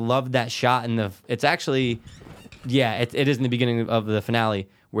coming. I love that shot in the. It's actually, yeah, it is in the beginning of the finale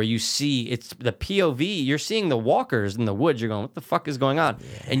where you see it's the POV. You're seeing the walkers in the woods. You're going, what the fuck is going on?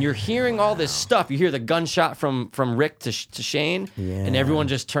 And you're hearing all this stuff. You hear the gunshot from Rick to Shane, and everyone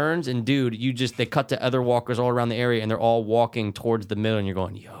just turns. And dude, they cut to other walkers all around the area, and they're all walking towards the middle. And you're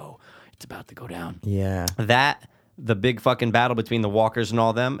going, yo, it's about to go down. Yeah. That, the big fucking battle between the walkers and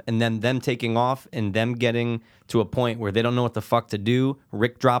all them, and then them taking off and them getting to a point where they don't know what the fuck to do.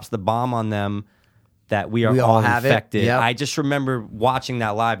 Rick drops the bomb on them that we are We all all have it. infected. Yep. I just remember watching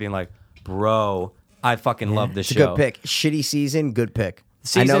that live being like, bro, I fucking love this It's a show. good pick. Shitty season, good pick.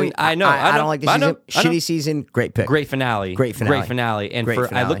 Season, I know. I don't like the I season. know. Shitty season, great pick. Great finale. Great finale. Great finale. And Great I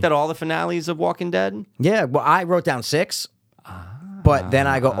finale. looked at all the finales of Walking Dead. Yeah, well, I wrote down 6, but then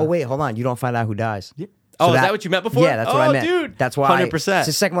I go, oh, wait, hold on. You don't find out who dies. Oh, So is that what you meant before? Yeah, that's what I meant. Dude. That's why 100%. It's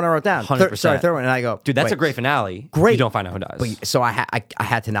the second one I wrote down. 100%. Third one, and I go, Dude, that's wait. a great finale. Great. You don't find out who dies. But, so I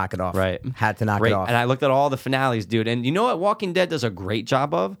had to knock it off. Right. Had to knock Great. it off. And I looked at all the finales, dude. And you know what Walking Dead does a great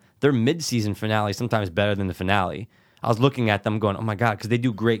job of? Their mid-season finale sometimes better than the finale. I was looking at them going, oh my God, because they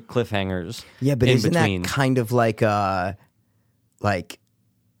do great cliffhangers. Yeah, but in isn't between. that kind of like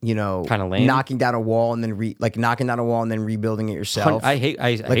you know, Kinda lame? knocking down a wall and then rebuilding it yourself? I hate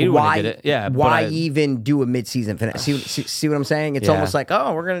Like when why they did it. Yeah, but why even do a mid-season finale? See what I'm saying? It's Yeah. almost like,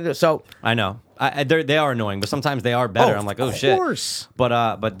 oh, we're gonna do so. I know. They are annoying, but sometimes they are better. I'm like, oh shit. Of course. But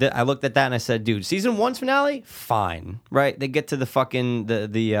I looked at that and I said, dude, season 1's finale, fine, right? They get to the fucking the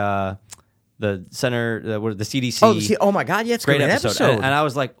center, the CDC. Oh my God, yeah, it's a Great great episode. And I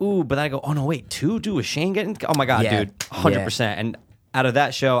was like, ooh, but then I go, oh no, wait, 2? Dude, was Shane getting? Oh my God, Yeah. dude, 100%. And out of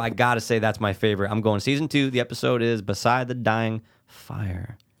that show, I gotta say that's my favorite. I'm going season 2. The episode is Beside the Dying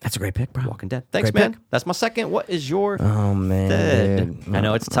Fire. That's a great pick, bro. Walking Dead. Thanks, Great man. pick. That's my second. What is your Oh man, third? dude. I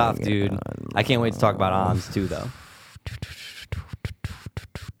know it's Oh, tough, my dude. God. I can't wait to talk about Ons too, though.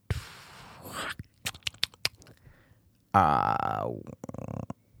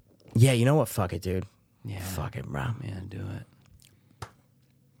 Yeah, you know what? Fuck it, dude. Yeah, Fuck it, bro. man, do it.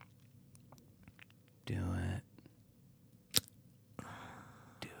 Do it.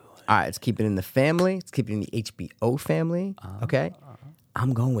 All right, let's keep it in the family. Let's keep it in the HBO family. Okay,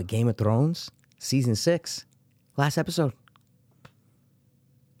 I'm going with Game of Thrones season 6, last episode.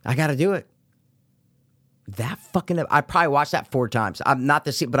 I got to do it. That fucking. I probably watched that 4 times. I'm not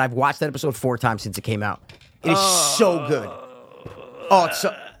the but I've watched that episode 4 times since it came out. It is so good. Oh,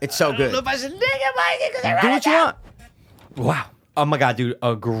 it's so good. If I should dig it, Mike, 'cause I Do wrote what it you down. want. Wow. Oh my God, dude,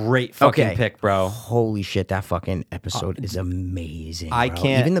 a great fucking Okay. pick, bro. Holy shit, that fucking episode is amazing. I bro.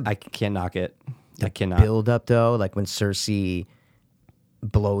 can't. Even the I can't knock it. I cannot. build up though, like when Cersei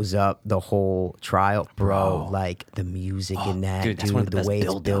blows up the whole trial, bro. Like the music in that, dude, that's one of the the best way it's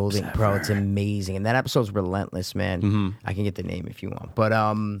build-ups building, bro. It's ever. amazing, and that episode's relentless, man. Mm-hmm. I can get the name if you want, but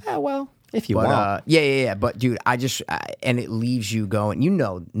Yeah, well, if you want. yeah. But dude, and it leaves you going. You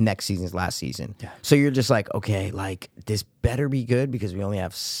know, next season's last season, so you're just like, okay, like this better be good because we only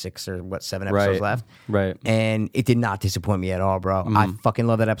have 6 or 7 episodes Right. left, Right. And it did not disappoint me at all, bro. I fucking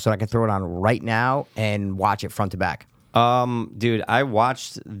love that episode. I can throw it on right now and watch it front to back. Dude, I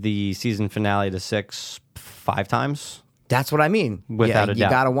watched the season finale to 6 5 times. That's what I mean. Without a you doubt.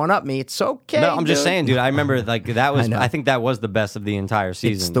 gotta one up me. It's okay. No, I'm just dude. saying, dude. I remember like that was. I know. I think that was the best of the entire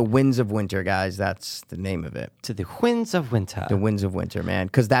season. It's the Winds of Winter, guys. That's the name of it. To the Winds of Winter. The Winds of Winter, man.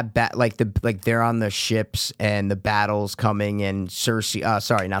 Because that like they're on the ships and the battle's coming, and Cersei.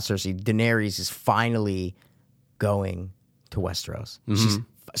 Sorry, not Cersei. Daenerys is finally going to Westeros. She's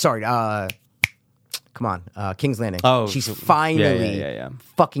sorry. Come on, King's Landing. Oh, she's yeah, finally yeah.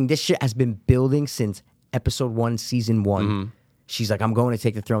 fucking. This shit has been building since episode 1, season 1. She's like, I'm going to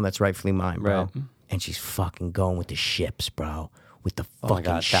take the throne that's rightfully mine, bro. Right. And she's fucking going with the ships, bro. With the my fucking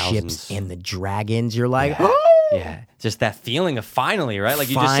God, ships thousands. and the dragons. You're like, Yeah, just that feeling of finally, right? Like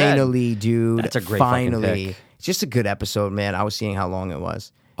you just said. finally, dude. That's a great fucking finally. pick. It's just a good episode, man. I was seeing how long it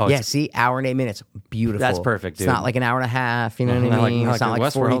was. Oh, yeah, it's- see, hour and 8 minutes. Beautiful. That's perfect, dude. It's not like an hour and a half, you know what I Not mean? It's not like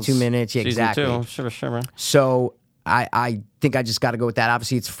Westworld's 42 minutes. Yeah, season exactly. 2. Sure, man. So I think I just got to go with that.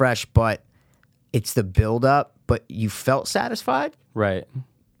 Obviously, it's fresh, but it's the build up. But you felt satisfied, Right.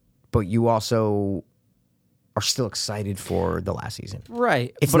 but you also are still excited for the last season.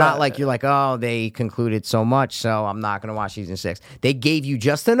 Right. It's But, not like you're like, oh, they concluded so much, so I'm not going to watch season 6. They gave you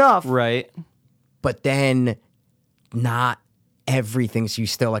just enough, Right. but then not everything. So you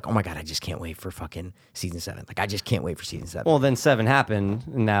still like, oh my God, I just can't wait for fucking season 7. Like, I just can't wait for season 7. Well, then 7 happened.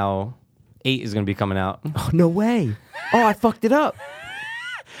 And now 8 is going to be coming out. Oh, no way. Oh, I fucked it up.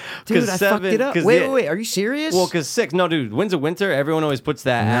 Dude, 'Cause I fucked 7 it up. 'cause Wait. Are you serious? Well, because 6. No, dude. Winds of Winter. Everyone always puts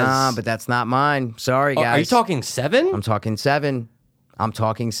that Nah, as. but that's not mine. Sorry, Oh, guys. are you talking 7? I'm talking 7. I'm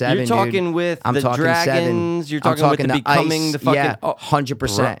talking 7. You're talking dude. with I'm the talking dragons, 7. you're I'm talking with the becoming ice. the fucking- Yeah, oh,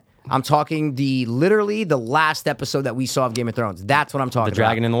 100%. I'm talking literally the last episode that we saw of Game of Thrones. That's what I'm talking The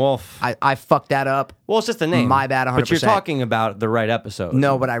Dragon about. and the Wolf. I fucked that up. Well, it's just the name. My bad, 100%. But you're talking about the right episode.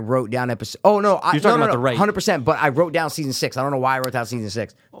 No, but I wrote down episode. Oh no, You're talking about the right- 100%. But I wrote down season 6. I don't know why I wrote down season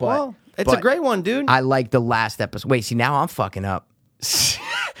 6. But, Well, it's a great one, dude. I like the last episode. Wait, see now I'm fucking up.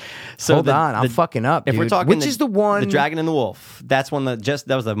 So Hold on, I'm fucking up, If we're dude. talking, Which is the one- the Dragon and the Wolf. That's one that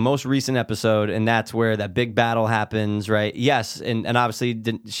was the most recent episode, and that's where that big battle happens, right? Yes, and obviously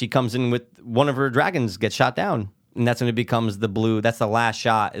she comes in with one of her dragons gets shot down, and that's when it becomes the blue. That's the last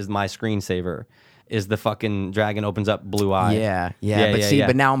shot. Is my screensaver. Is the fucking dragon opens up blue eye? Yeah.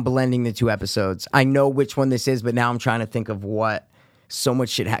 But now I'm blending the 2 episodes. I know which one this is, but now I'm trying to think of what. so much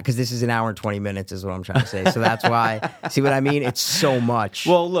shit because this is an hour and 20 minutes is what I'm trying to say. So that's why. See what I mean? It's so much.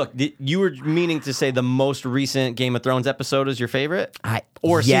 Well, look, you were meaning to say the most recent Game of Thrones episode is your favorite?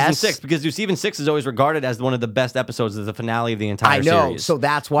 Or season 6, because season 6 is always regarded as one of the best episodes of the finale of the entire series. I know, so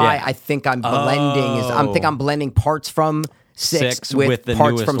that's why I think I'm blending. I'm blending parts from 6 with the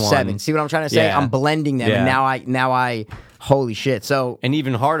parts newest from one. 7. See what I'm trying to say? Yeah. I'm blending them, and now I, holy shit. So and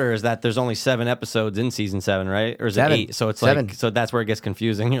even harder is that there's only 7 episodes in season 7, right? Or is it 7. 8? So it's 7. like, so that's where it gets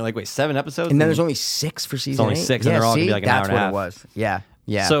confusing. You're like, wait, 7 episodes? and then there's only 6 for season 8. only 6, and they're all gonna be like an hour that's and a what half. it was.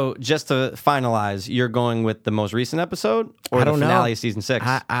 Yeah. So just to finalize, you're going with the most recent episode or I the don't know. finale of season 6?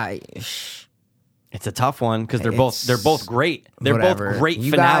 It's a tough one because they're both great. They're whatever. both great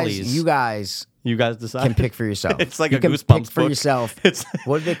You finales. You guys decide. can pick for yourself. It's like you a can Goosebumps pick for book. yourself. It's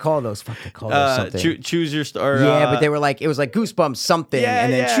what did they call those? Fuck, they called those something. choose your story. Yeah, but they were like, it was like Goosebumps something,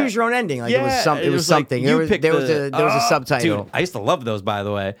 and then yeah. choose your own ending. Like it was like, something. you pick There was a subtitle. Dude, I used to love those, by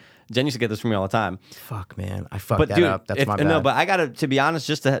the way. Jen used to get this from me all the time. Fuck, man, I fucked But that dude, up. That's my bad. no, but I gotta, to be honest,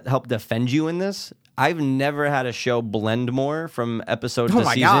 just to help defend you in this, I've never had a show blend more from episode to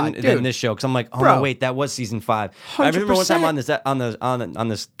my season God, than dude. this show. Because I'm like, oh Bro. no, wait, that was season 5. I remember one time 100%. on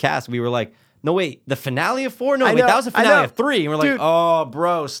this cast, we were like, no, wait, the finale of 4? No, I wait, know, that was the I finale know. of 3. And we're like, Dude. oh,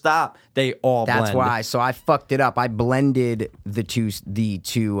 bro, stop. They all blend. That's why. So I fucked it up. I blended the two.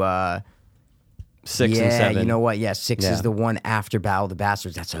 6 yeah, and 7. you know what? Yeah, 6 Yeah. is the one after Battle of the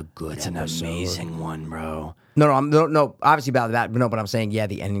Bastards. That's a good. It's an episode. amazing one, bro. No. Obviously Battle of the Bastards. No, but I'm saying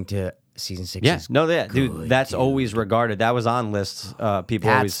the ending to season 6. Yeah, is no, that good, dude, that's always regarded. That was on lists. People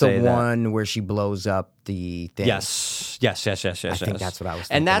always That's say the that. one where she blows up the thing. Yes. I think that's what I was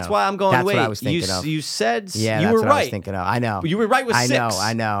thinking And that's of. why I'm going, That's wait, what I was thinking of. you said Yeah, you that's were what right. I was thinking of. I know. You were right with 6.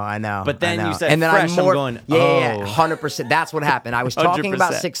 I know. But then I know. you said and then fresh, I'm I'm more, going, yeah, oh. 100%. That's what happened. I was talking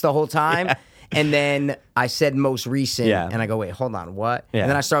about 100%. 6 the whole time. Yeah. And then I said most recent, Yeah. and I go, wait, hold on, what? Yeah. And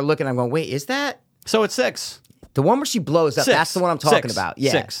then I start looking, I'm going, wait, is that So it's 6. the one where she blows up? 6. That's the one I'm talking 6. about.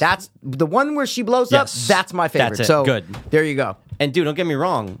 Yeah, 6. that's the one where she blows up. Yes. That's my favorite. That's it. So Good. There you go. And dude, don't get me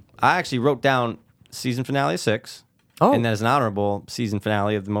wrong. I actually wrote down season finale of 6. Oh. And as an honorable season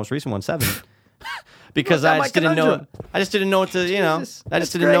finale of the most recent one, 7. Because Well, I that's just my didn't know. conundrum. I just didn't know what to. I Jesus, just that's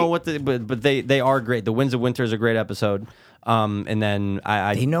didn't know great. what to. But they are great. The Winds of Winter is a great episode. And then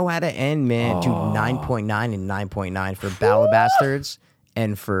I They know how to end, man. Dude, 9.9 and 9.9 for Battle of Bastards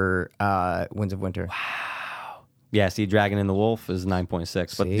and for Winds of Winter. yeah, see, Dragon and the Wolf is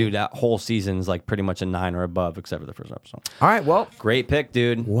 9.6. But See? dude, that whole season's like pretty much a 9 or above, except for the first episode. All right, well, Great pick,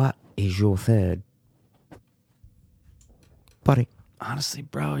 dude. what is your third? Buddy. Honestly,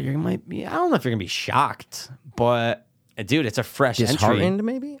 bro, you might be. I don't know if you're gonna be shocked, but dude, it's a fresh entry. Disheartened,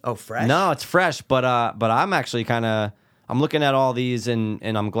 maybe? Oh, fresh? No, it's fresh, but I'm actually kind of I'm looking at all these and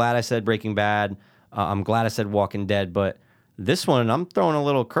I'm glad I said Breaking Bad. I'm glad I said Walking Dead, but this one I'm throwing a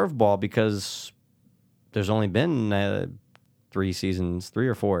little curveball because there's only been 3 seasons, 3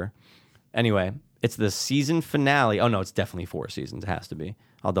 or 4. Anyway, it's the season finale. Oh no, it's definitely 4 seasons. It has to be.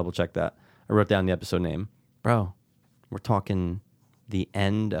 I'll double check that. I wrote down the episode name, bro. We're talking the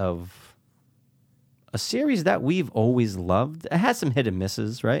end of a series that we've always loved. It has some hit and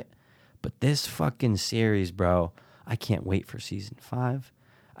misses, right? But this fucking series, bro, I can't wait for season 5.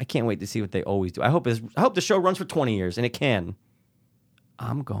 I can't wait to see what they always do. I hope the show runs for 20 years, and it can.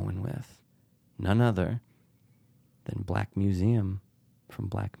 I'm going with none other than Black Museum from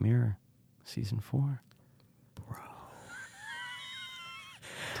Black Mirror, season 4. Bro.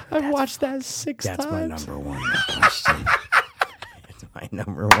 I've watched that 6 times. That's my number one, no question. That's my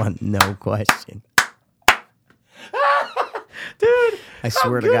number one, no question. Dude, I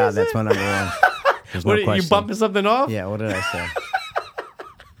swear to good God, is that's it? my number one. There's what no are you question. bumping something off? Yeah, what did I say?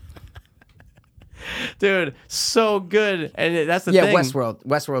 Dude, so good. And that's the Yeah, thing. Westworld.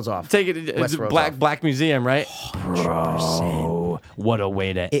 Westworld's off. Take it it's Westworld's Black off. Black Museum, right? 100%. What a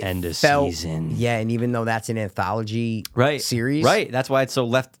way to It end a felt- season. Yeah, and even though that's an anthology series. Right. That's why it's so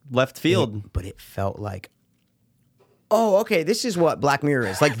left field. But it felt like, oh, okay, this is what Black Mirror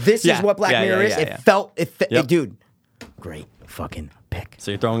is. Like, this Yeah, is what Black yeah, Mirror yeah, is. yeah, It yeah. felt, Yep. dude, great fucking pick.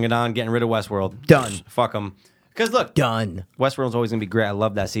 So you're throwing it on, getting rid of Westworld. Done. Fuck them. Because look, Done. Westworld's always going to be great. I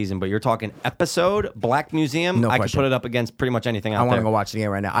love that season. But you're talking episode, Black Museum. No I question. can put it up against pretty much anything out I want there. to go watch it again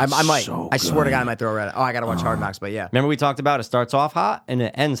right now. I might. So I swear to good. God, I might throw it right. Oh, I got to watch Hard Knocks, but yeah. Remember we talked about it starts off hot and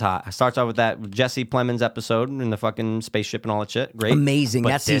it ends hot. It starts off with that Jesse Plemons episode in the fucking spaceship and all that shit. Great. Amazing. But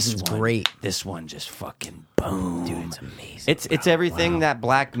That this season's one- great. This one just fucking boom. Dude, it's amazing. It's everything that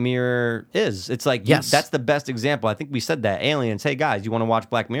Black Mirror is. It's like Yes. that's the best example. I think we said that. Aliens, hey guys, you want to watch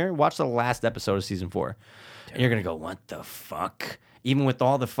Black Mirror? Watch the last episode of season 4. And you're gonna go, what the fuck? even with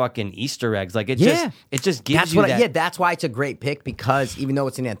all the fucking Easter eggs, like it Yeah. just gives That's you what. that. Yeah, that's why it's a great pick because even though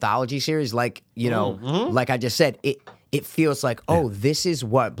it's an anthology series, like like I just said, it feels like this is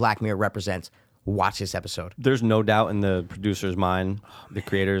what Black Mirror represents. Watch this episode. There's no doubt in the producer's mind, the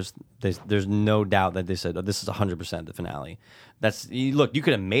creators. There's no doubt that they said, this is 100% the finale. Look, you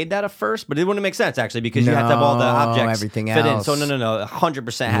could have made that a first, but it wouldn't make sense actually because you have to have all the objects everything fit else. in. So no,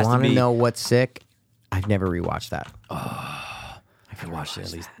 100% has to Want be. to know what's sick? I've never rewatched that. I watched it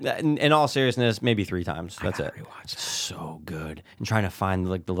at least. In all seriousness, maybe 3 times. That's it. It's so good. And trying to find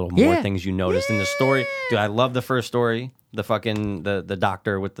like the little more Yeah. things you noticed in the story. Dude, I love the first story. The fucking the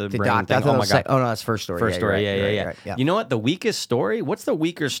doctor with the brain Doctor. I thing. thought Oh it my was god. oh no, that's first story. First Yeah, story, you're yeah. right, yeah. You know what? The weakest story? What's the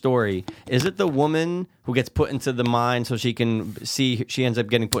weaker story? Is it the woman who gets put into the mine so she can see? She ends up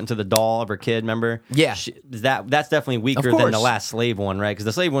getting put into the doll of her kid. Remember? Yeah. That's definitely weaker than course. the last slave one, right? Because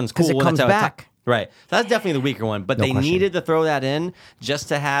the slave one's 'Cause cool. it and comes that's how back. Right. That's definitely the weaker one. But No they question. needed to throw that in just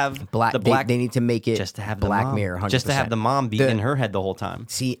to have Black. the black. They need to make it just to have the Black mom. Mirror. 100%. Just to have the mom be in her head the whole time.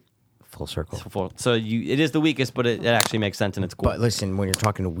 See, full circle. So it is the weakest, but it actually makes sense and it's cool. But listen, when you're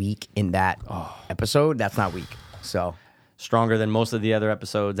talking weak in that episode, that's not weak. So Stronger than most of the other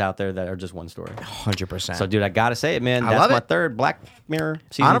episodes out there that are just one story. 100%. So, dude, I gotta say it, man. I That's love my it. third Black Mirror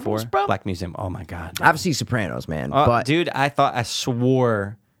season Honorables, 4. bro? Black Museum. Oh my god. obviously Sopranos, man. But dude, I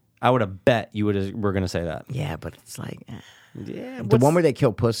swore I would have bet you were gonna say that. yeah, but it's like Yeah. the one where they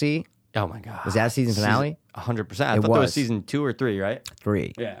kill Pussy. Oh my god. Was that a season finale? 100%. I It thought that was was. season 2 or 3, right?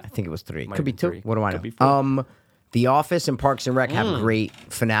 3. Yeah. I think it was 3. Might Could be have 2. been 3. What do I know? Could be 4. The Office and Parks and Rec have great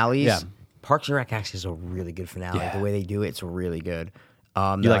finales. Yeah. Parks and Rec actually is a really good finale. Yeah. The way they do it's really good. You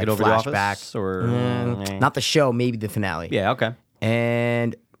like it over flashback. The Office or Not the show, maybe the finale. Yeah, okay.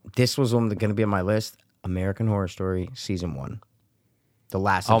 And this was one that's going to be on my list. American Horror Story season 1. The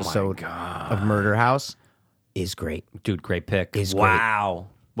last Oh my episode God. of Murder House is great. Dude, great pick. Is great. Wow.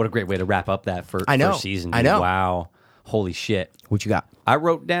 What a great way to wrap up that first season. Dude. I know. Wow. Holy shit. What you got? I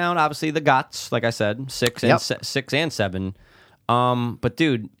wrote down obviously the GOTS, like I said, 6 and 7. But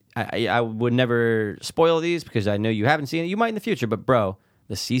dude, I would never spoil these because I know you haven't seen it. You might in the future, but bro,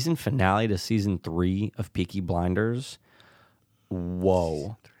 the season finale to season 3 of Peaky Blinders.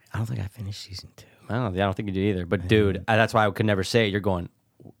 Whoa. I don't think I finished season 2. I don't think you did either. But dude, that's why I could never say it. You're going,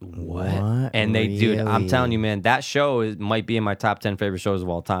 what? And dude, I'm Really? telling you, man, that show might be in my top 10 favorite shows of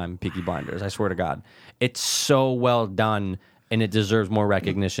all time, Peaky Blinders. I swear to God. It's so well done and it deserves more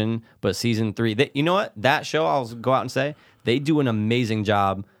recognition. But season 3, you know what? That show, I'll go out and say, they do an amazing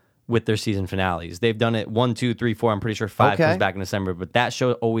job with their season finales. They've done it 1, 2, 3, 4. I'm pretty sure 5 Okay. comes back in December. But that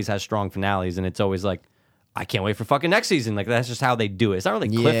show always has strong finales and it's always like, I can't wait for fucking next season. Like, that's just how they do it. It's not really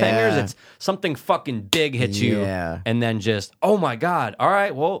cliffhangers. Yeah. It's something fucking big hits you. Yeah. And then just, oh my God. All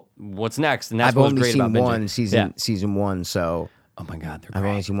right, well, what's next? And that's I've what's only great about seen binging. one season 1, so Oh my God, they're I've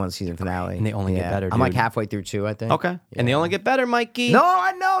only great. seen one season finale. And they only get better, I'm like dude. halfway through 2, I think. Okay. And they only get better, Mikey. No,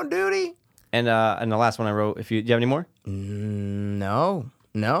 I know, duty. And the last one I wrote, do you have any more? No.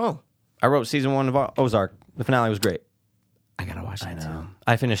 I wrote season 1 of Ozark. The finale was great. I gotta watch that too.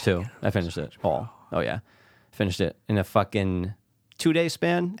 I finished 2. I finished it all. Oh yeah. Finished it in a fucking 2-day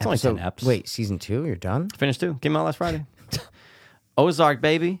span. It's only 10 eps. Wait, season 2? You're done? Finished 2. Came out last Friday. Ozark,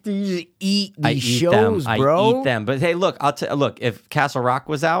 baby. You just eat I these eat shows, them. bro. I eat them. But hey, look, look. If Castle Rock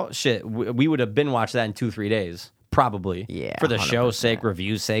was out, shit, we would have been watched that in 2-3 days, probably. Yeah, for the 100%. show's sake,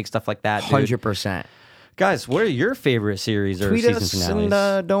 review's sake, stuff like that. Dude. 100%. Guys, what are your favorite series or Tweet season us finales?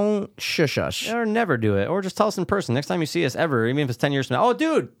 and don't shush us. Or never do it, or just tell us in person next time you see us ever, even if it's 10 years from now. Oh,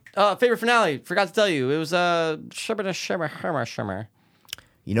 dude, favorite finale. Forgot to tell you, it was Shimmer.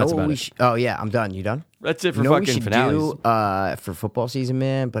 You know That's what about we? it. Oh yeah, I'm done. You done? That's it for You know what we fucking should finales. do for football season,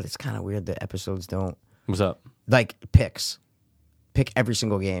 man? But it's kind of weird that episodes don't What's up? like picks. Pick every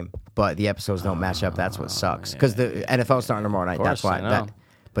single game, but the episodes don't match up. That's what sucks. Because the NFL's starting tomorrow night. That's course, why. I know.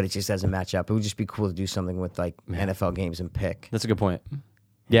 But it just doesn't match up. It would just be cool to do something with like NFL games and pick. That's a good point.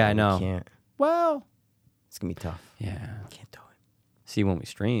 Yeah, I know. Can't. Well, It's gonna be tough. yeah. Can't do it. See when we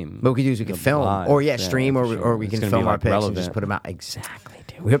stream. What we can do is we can film, live. or Yeah, stream, for or sure. we It's can gonna film be, our like, picks and relevant. just put them out. Exactly,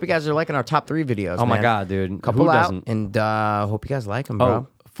 dude. We hope you guys are liking our top 3 videos. Oh my man. God, dude. Couple Who out, doesn't? and hope you guys like them, Oh, bro.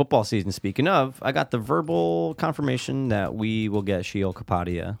 football season. Speaking of, I got the verbal confirmation that we will get Sheil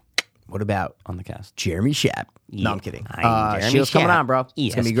Kapadia What about on the cast. Jeremy Schaap? No, I'm kidding. Jeremy Shield's coming Schaap. on, bro.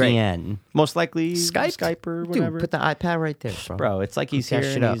 It's gonna be great. ESPN. Most likely Skype, Skype or whatever. Dude, put the iPad right there, bro. Bro, it's like he's Hook that here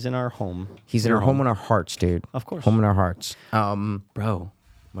shit and up. he's in our home. He's in our home in our hearts, dude. Of course. home in our hearts. Bro,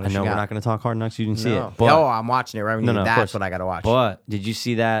 What I else know you we're got? not going to talk Hard Knocks. You didn't see No. it. But, I'm watching it right when No, you no, of That's course. what I got to watch. But did you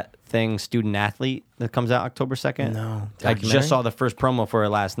see that thing, Student Athlete, that comes out October 2nd? No. I Documentary? just saw the first promo for it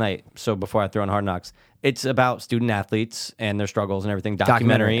last night. So before I threw on Hard Knocks, it's about student athletes and their struggles and everything.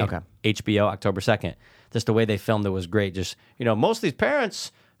 Documentary, Documentary. okay. HBO, October 2nd. Just the way they filmed it was great. Just, most of these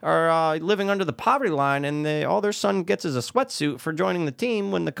parents are living under the poverty line, and all their son gets is a sweatsuit for joining the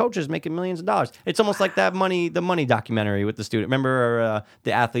team when the coach is making millions of dollars. It's almost like the money documentary with the student. Remember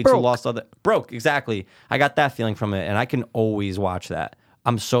the athletes who Broke. lost all the broke? Exactly. I got that feeling from it, and I can always watch that.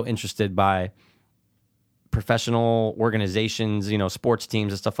 I'm so interested by professional organizations, sports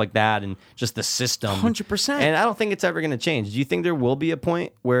teams and stuff like that, and just the system. 100%. And I don't think it's ever going to change. Do you think there will be a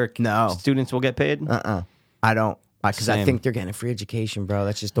point where No. students will get paid? I don't. Because I Same. think they're getting a free education, bro.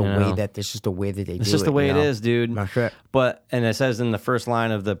 That's just the Yeah. way that. That's just the way that they do it. It's just the way you it know? is, dude. That's it. And it says in the first line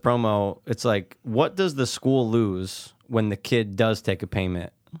of the promo, it's like, what does the school lose when the kid does take a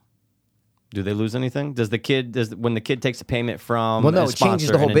payment? Do they lose anything? When the kid takes a payment from Well, no, a it changes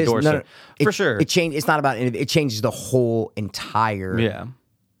sponsor, the whole an business. No, endorser? For sure. It's not about. It changes the whole entire Yeah.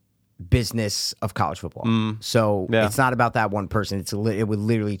 business of college football. So Yeah. it's not about that one person. It would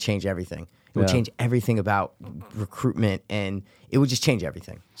literally change everything. It would Yeah. change everything about recruitment, and it would just change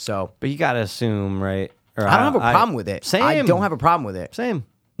everything. So But you got to assume, right? Or I don't have a problem with it. Same. I don't have a problem with it. Same.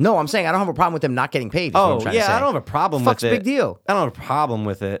 No, I'm saying I don't have a problem with them not getting paid. Is what I'm Oh, trying to yeah, say. I don't have a problem Fuck's with it. big deal. I don't have a problem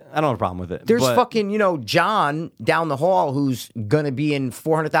with it. There's but- fucking, John down the hall who's going to be in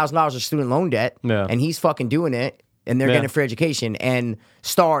 $400,000 of student loan debt, Yeah. and he's fucking doing it, and they're Yeah. getting a free education, and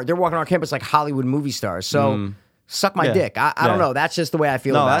they're walking on campus like Hollywood movie stars. So suck my Yeah. dick. I don't Yeah. know. That's just the way I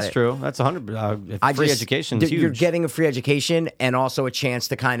feel No, about it. that's true. That's 100. Free education is huge. You're getting a free education and also a chance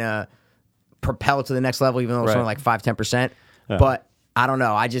to kind of propel to the next level, even though it's Right. only like 5-10%. But I don't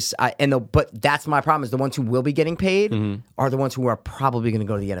know. But that's my problem is the ones who will be getting paid are the ones who are probably going to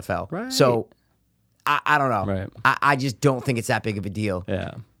go to the NFL. Right. So I don't know. Right. I just don't think it's that big of a deal.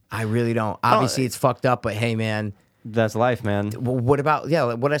 Yeah. I really don't. Obviously, it's fucked up, but hey, man. That's life, man. Well, what about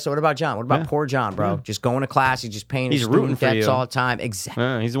what about John? What about poor John, bro? Just going to class, he's just paying his He's rooting student for debts you. all the time.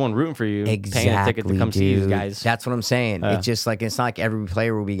 Exactly. He's the one rooting for you, Exactly, paying a ticket to come see you dude. guys. That's what I'm saying. It's just like it's not like every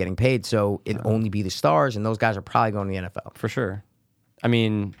player will be getting paid, so it only be the stars, and those guys are probably going to the NFL. For sure. I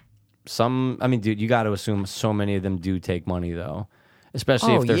mean, dude, you got to assume so many of them do take money though,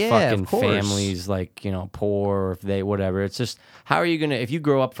 especially Oh, if they're yeah, fucking of course. families like poor, or if they whatever. It's just how are you gonna if you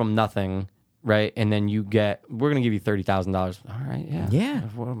grow up from nothing, right? And then we're gonna give you $30,000. All right, yeah, Yeah.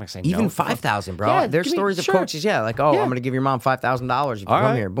 What am I saying? Even no? 5,000, bro. Yeah, There's give me- stories of sure. coaches, like, I'm going to give your mom $5,000 if you All come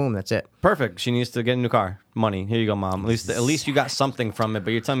right. here. Boom, that's it. Perfect. She needs to get a new car. Money. Here you go, mom. At least you got something from it.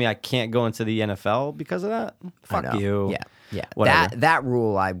 But you're telling me I can't go into the NFL because of that? I Fuck know. you. Yeah. Whatever. That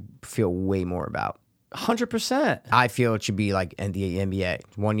rule I feel way more about. 100%. I feel it should be like in the NBA.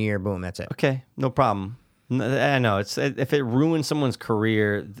 1 year, boom, that's it. Okay, no problem. I know if it ruins someone's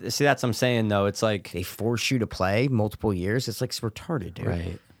career. See, that's what I'm saying though. It's like They force you to play multiple years. It's like it's retarded, dude.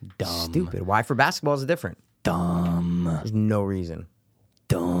 right, dumb, Stupid. Why for basketball is it different? dumb, There's no reason.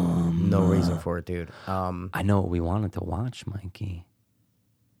 dumb. No reason for it, dude. I know what we wanted to watch, Mikey.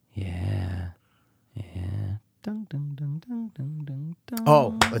 Yeah. Dun, dun, dun, dun, dun, dun, dun.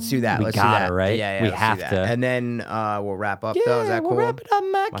 Oh, let's do that. We Let's got do that. it, right? Yeah, We let's have do that. to. And then we'll wrap up. Though. Is that we'll cool? wrap it up,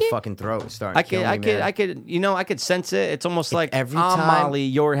 My Mikey. fucking throat is starting I to kill could, me, man. I could sense it. It's almost like every I'm time Molly,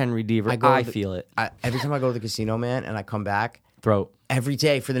 you're Henry Deaver. go I to the- feel it. Every time I go to the casino, man, and I come back, Throat. every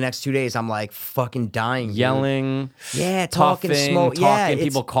day for the next 2 days, I'm like fucking dying. dude. Yelling. Yeah, talking, puffing, smoke. Yeah, talking,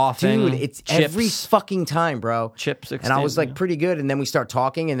 people coughing, Dude, it's every chips. fucking time, bro. Chips And I was like extend- pretty good, and then we start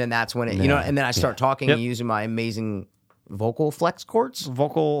talking, and then that's when and then I start talking Yep. and using my amazing vocal flex cords.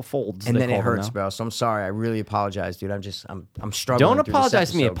 Vocal folds. And they then it call them hurts, now. bro. So I'm sorry. I really apologize, dude. I'm struggling. Don't through this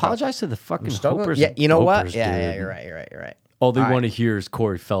apologize to me. episode, bro. Apologize to the fucking Struggling? Hopers. Yeah, you know what? Hopers, Yeah, dude. you're right. All they All right. want to hear is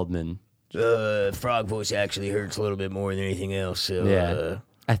Corey Feldman. Frog voice actually hurts a little bit more than anything else. So, Yeah.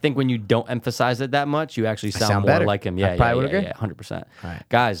 I think when you don't emphasize it that much, you actually sound sound more better. like him. I Yeah, probably would agree. Yeah, 100%. All right.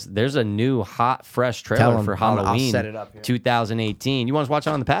 Guys, there's a new hot, fresh Tell trailer 'em. for I'll Halloween set it up here. 2018. You want to watch it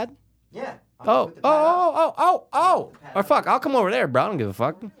on the pad? yeah. Oh. Or fuck, I'll come over there, bro. I don't give a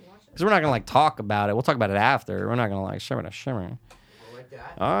fuck. Because we're not going to, talk about it. We'll talk about it after. We're not going to, shimmer.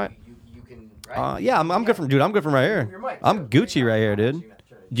 All right. You can. Yeah, I'm good from, dude, I'm good from right here. mic, I'm too. Gucci right here, dude.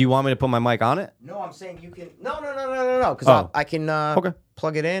 Do you want me to put my mic on it? No, I'm saying you can. No. Because Oh. I can Okay.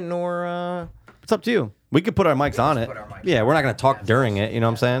 plug it in or. It's up to you. We could put our mics on it. put our mics Yeah, we're not going to talk during it. You know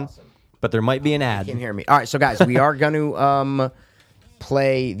what I'm saying? But there might be an ad. Can hear me. All right, so guys, we are going to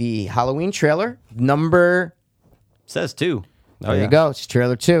play the Halloween trailer number. Says two. Oh, There yeah. you go. It's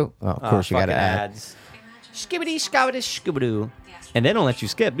trailer 2. Oh, of course, you got fucking to add. ads. Skibbity, scobbity, scoobadoo. And they don't let you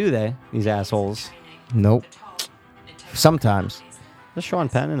skip, do they? These assholes. Nope. Sometimes. That's Sean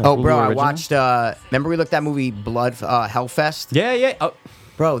Penn in a Oh, Hulu bro, I original. watched. Remember we looked at that movie Blood Hellfest? Yeah. Oh,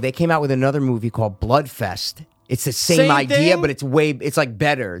 Bro, they came out with another movie called Bloodfest. It's the same idea, thing? but it's like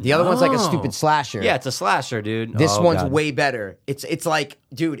better. The other one's like a stupid slasher. yeah, it's a slasher, dude. This Oh, one's God. way better. It's like,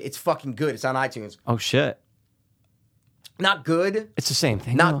 dude, it's fucking good. It's on iTunes. Oh shit. Not good, It's the same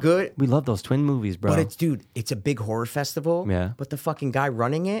thing. Not though. good. We love those twin movies, bro. but it's a big horror festival. Yeah. But the fucking guy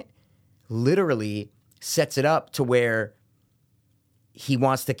running it literally sets it up to where he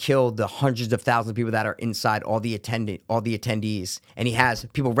wants to kill the hundreds of thousands of people that are inside, all the attendees, and he has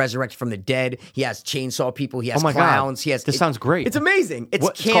people resurrected from the dead. He has chainsaw people. He has Oh my God. clowns. He has. This sounds great. It's amazing. It's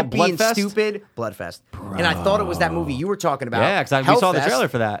What, it's called campy and Bloodfest? stupid. Bloodfest. And I thought it was that movie you were talking about. Yeah, 'cause we saw the Hellfest. trailer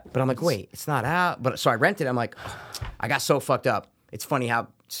for that. But I'm like, wait, it's not out. But so I rented it. I'm like, I got so fucked up. It's funny how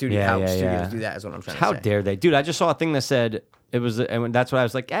studios do that. Is what I'm trying to say. How dare they, dude? I just saw a thing that said it was, and that's what I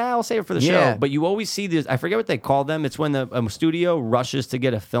was like. I'll save it for the Yeah. show. But you always see this. I forget what they call them. It's when a studio rushes to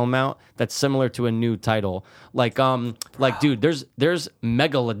get a film out that's similar to a new title. Like dude, there's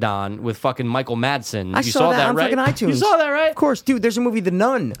Megalodon with fucking Michael Madsen. I You saw that on right? fucking iTunes. You saw that, right? Of course, dude. There's a movie, The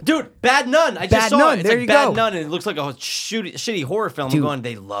Nun. Dude, Bad Nun. I just Bad saw Nun, it. It's there like you Bad go. Nun, and it looks like a shitty horror film. Dude, I'm going,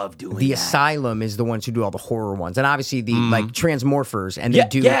 they love doing The that. Asylum is the ones who do all the horror ones, and obviously the like Transmorphers, and they Yeah,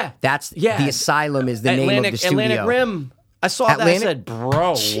 do yeah. that's Yeah. the Asylum is the name of the studio. Atlantic Rim. I saw that. I Atlantic- said, bro,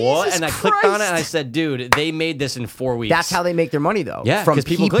 what? Jesus And I clicked on it Christ. and I said, dude, they made this in 4 weeks. That's how they make their money, though. Yeah, from 'cause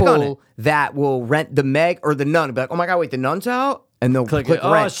people click on it. that will rent the Meg or the Nun. And be like, oh my god, wait, the Nun's out, and they'll Click click it.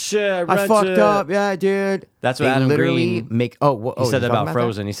 Oh, rent. shit, I rent fucked it. up, yeah, dude. That's what they Adam literally Green- make. Oh, He said you're about talking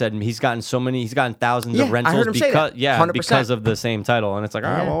Frozen. He said he's gotten thousands Yeah, of I rentals heard him say because that. 100%. because of the same title. And it's like, all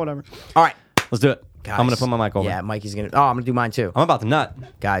right, Yeah. well, whatever. All right, Let's do it. guys. I'm gonna put my mic over. Yeah, Mikey's gonna. Oh, I'm gonna do mine too. I'm about to nut.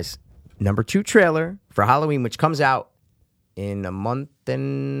 Guys, number 2 trailer for Halloween, which comes out in a month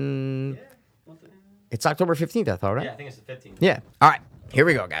and it's October 15th, I thought, right? I think it's the 15th. Yeah. All right, here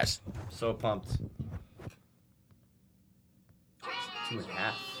we go, guys. So pumped. 2.5.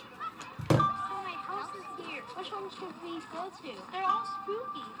 So my house is here. Which one should we go to? They're all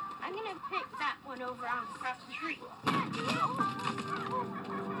spooky. I'm gonna pick that one over on across the street. Oh,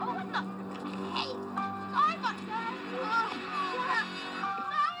 what the? Hey! Oh, I got that. Oh, yeah.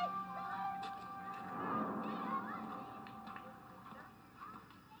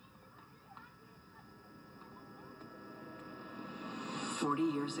 40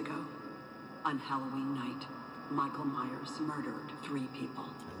 years ago, on Halloween night, Michael Myers murdered 3 people.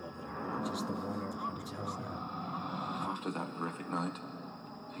 After that horrific night,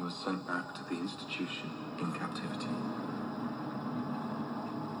 he was sent back to the institution in captivity.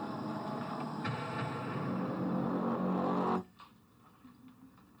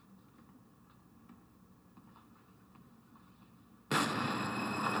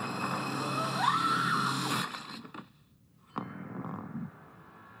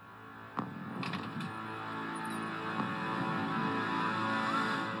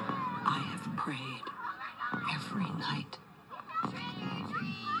 I have prayed every night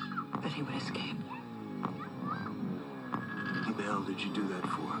that he would escape. What the hell did you do that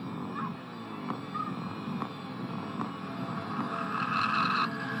for?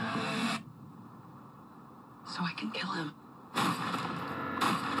 So I can kill him.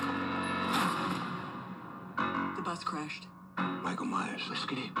 The bus crashed. Michael Myers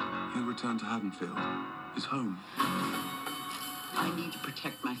escaped. He'll return to Haddonfield, his home. I need to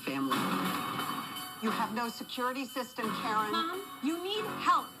protect my family. You have no security system, Karen. Mom, you need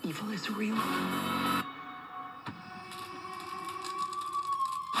help. Evil is real.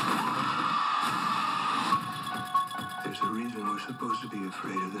 There's a reason we're supposed to be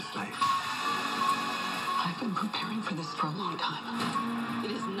afraid of this place. I've been preparing for this for a long time.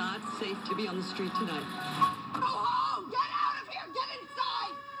 It is not safe to be on the street tonight. Go home! Get out of here! Get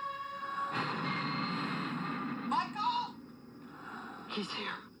inside! Michael! He's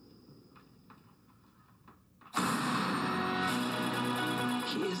here.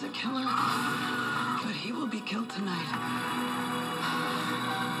 He is a killer, but he will be killed tonight.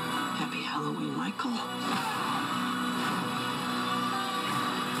 Happy Halloween, Michael.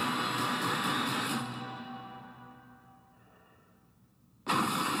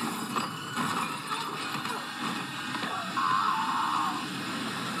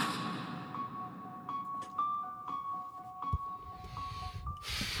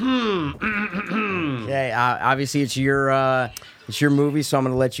 Okay, obviously it's your movie, so I'm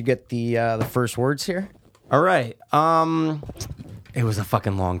going to let you get the first words here. All right. It was a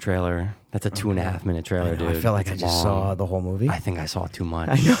fucking long trailer. That's a 2.5 minute trailer, dude. I feel like I It's just long. saw the whole movie. I think I saw too much.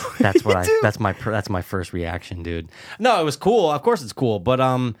 I know. That's what Me too. That's my first reaction, dude. No, it was cool. Of course, it's cool. But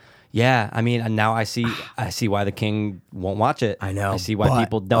yeah. I mean, now I see why the king won't watch it. I know. I see why but-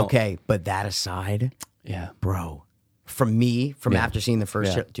 people don't. Okay, but that aside, Yeah. bro, from Yeah. after seeing the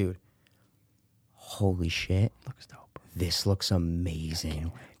first, Yeah. dude, holy shit, Looks dope. this looks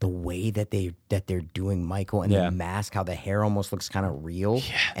amazing. The way that they're doing Michael and Yeah. the mask, how the hair almost looks kind of real,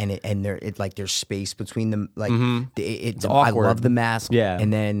 and there's space between them, like it's I awkward. love the mask, Yeah.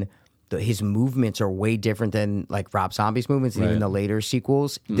 and then his movements are way different than like Rob Zombie's movements, and even Right. the later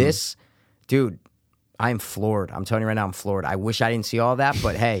sequels. This, dude, I am floored. I'm telling you right now, I'm floored. I wish I didn't see all that,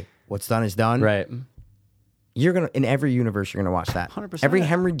 but hey, what's done is done. Right. You're gonna in every universe you're gonna watch that. 100%. Every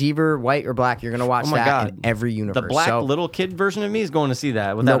Henry Deaver, white or black, you're gonna watch Oh my that God. in every universe. The black So, little kid version of me is going to see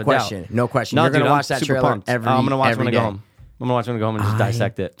that without no a question, doubt. no question. No, You're gonna dude, I'm watch that super trailer pumped. every. I'm gonna watch it when I every go day. home. I'm gonna watch it when I go home and just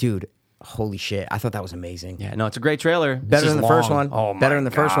dissect it. Dude. Holy shit! I thought that was amazing. Yeah, no, it's a great trailer. It's Better just than the first long. one. Oh, Better my than the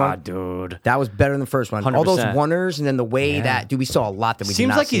first one. God, dude. That was better than the first one. All those 100%. oneers and then the way that dude, we saw a lot that we did Seems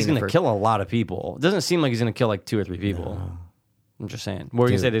not like see he's in the gonna first- kill a lot of people. It doesn't seem like he's gonna kill like 2 or 3 people. I'm just saying. What were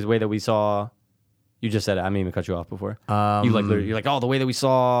you Dude. gonna say? The way that we saw. You just said it. I didn't even cut you off before. You like literally, you're like, oh, the way that we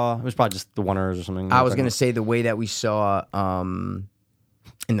saw. It was probably just the oneers or something. I was gonna say the way that we saw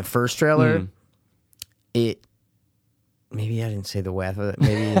in the first trailer, it. Maybe I didn't say the way. I thought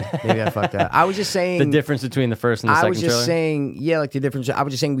maybe I fucked up. I was just saying the difference between the first and the I second was just trailer. saying, yeah, like the difference. I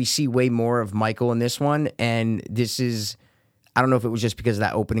was just saying we see way more of Michael in this one, and this is. I don't know if it was just because of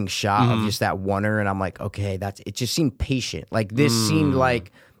that opening shot Mm-hmm. of just that oneer, and I'm like, okay, it just seemed patient. Like this seemed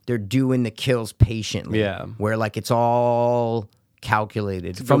like they're doing the kills patiently. Yeah. Where like it's all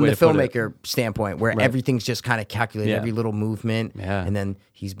calculated good from way the to put it. filmmaker standpoint, where Right. everything's just kind of calculated, Yeah. every little movement. Yeah. And then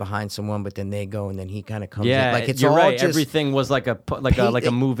he's behind someone, but then they go, and then he kind of comes Yeah, in. Like it's you're all right. just Everything was like a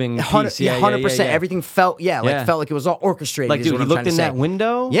moving piece. 100%. Yeah. Everything felt Yeah. felt like it was all orchestrated. Like, is dude, what he I'm looked trying to in say. that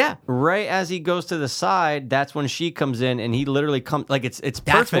window. Yeah. Right as he goes to the side, that's when she comes in, and he literally comes. Like it's That's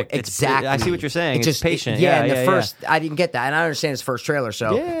perfect. what, It's- exactly. I see what you're saying. It's just patient. Yeah, Yeah, and the first, I didn't get that, and I understand it's first trailer.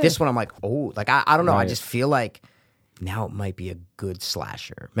 So Yeah. this one, I'm like, oh, like I don't know. I Right. just feel like now it might be a good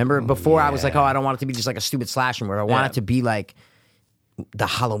slasher. Remember before I was like, oh, I don't want it to be just like a stupid slasher movie. I want it to be like the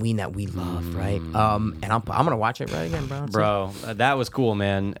Halloween that we love, right? And I'm gonna watch it right again, bro. That's it. Bro, that was cool,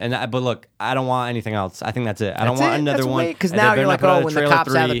 man. But look, I don't want anything else. I think that's it. I don't That's want it. another That's one. Because And now they're you're not like, putting oh, out a when the trailer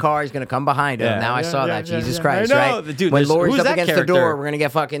cop's out of the 3. car, he's gonna come behind him. Yeah. Now I Yeah, saw yeah, that. yeah, Jesus yeah. Christ, I know. right? Dude, when who's Laurie's up that against the character? door, we're gonna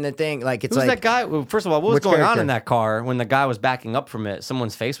get fucking the thing. Like it's Who's like that guy? Well, first of all, what was Which going on character? in that car when the guy was backing up from it?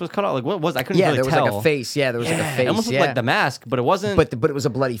 Someone's face was cut off. Like what was? I couldn't yeah, really there was tell. like a face. Yeah, there was like a face. It almost looked yeah. like the mask, but it wasn't. But it was a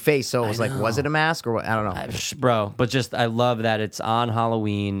bloody face, so it was like, was it a mask or what? I don't know. Bro, but just I love that it's on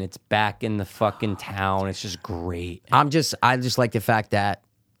Halloween. It's back in the fucking town. It's just great. I just like the fact that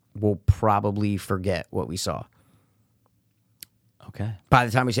we'll probably forget what we saw. Okay. By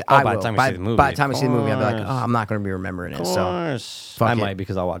the time we see, by I the will. time we by, see the movie, by the time we see the movie, I'll be like, course. oh, I'm not going to be remembering it. Of So course. fuck I it. might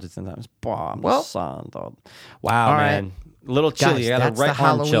because I'll watch it sometimes. Wow, Well- wow, All right. man. A little chilly. guys, Yeah, the that's right the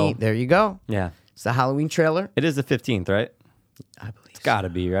arm Halloween. chill. There you go. Yeah. It's the Halloween trailer. It is the 15th, right? I believe It's got to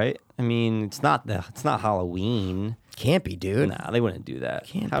be, right? I mean, it's not Halloween. Can't be, dude. Nah, they wouldn't do that.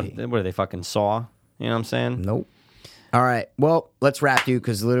 Can't How, be. What are they fucking Saw? You know what I'm saying? Nope. All right. Well, let's wrap, dude,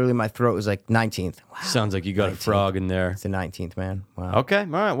 because literally my throat was like 19th. Wow. Sounds like you got a frog in there. It's the 19th, man. Wow. Okay, all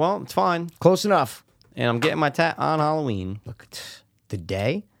right. Well, it's fine. Close enough. And I'm getting my tat on Halloween. Look at the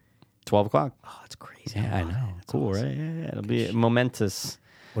day. 12 o'clock. Oh, it's crazy. Yeah, I know. Cool, right? Yeah, it'll be momentous.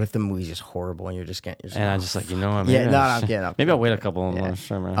 What if the movie's just horrible and you're just getting And I'm just like, you know what? Yeah, maybe no, I I'm should- kidding, I'm Maybe I'll kidding. wait a couple of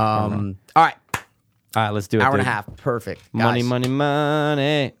months. all right. All right, let's do it. Hour and a dude. half. Perfect. Money, Guys, money,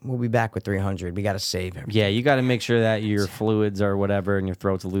 money. We'll be back with 300. We got to save everything. Yeah, you got to make sure that your fluids or whatever and your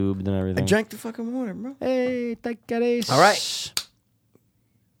throat's lubed and everything. I drank the fucking water, bro. Hey, take it easy. All right.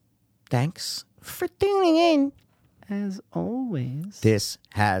 Thanks for tuning in. As always. This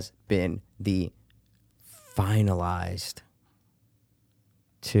has been the finalized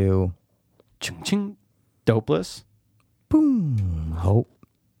to Ching, ching. Dopeless. boom hope.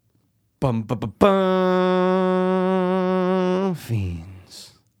 Bum, bum, bum, bum.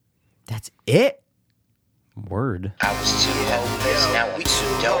 Fiends. That's it. Word. I was too hopeless, now I'm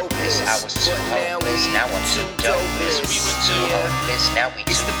too dopeless. I was too hopeless, now I'm too dopeless. We were too hopeless, now we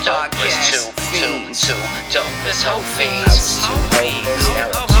too dopeless. Too dopeless, hope fiends. I was too hopeless, now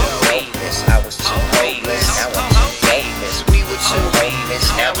I'm too hopeless. I was too hopeless, now I'm too hopeless. We were too hopeless,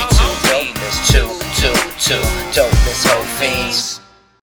 now we too dopeless. Too dopeless, hope fiends.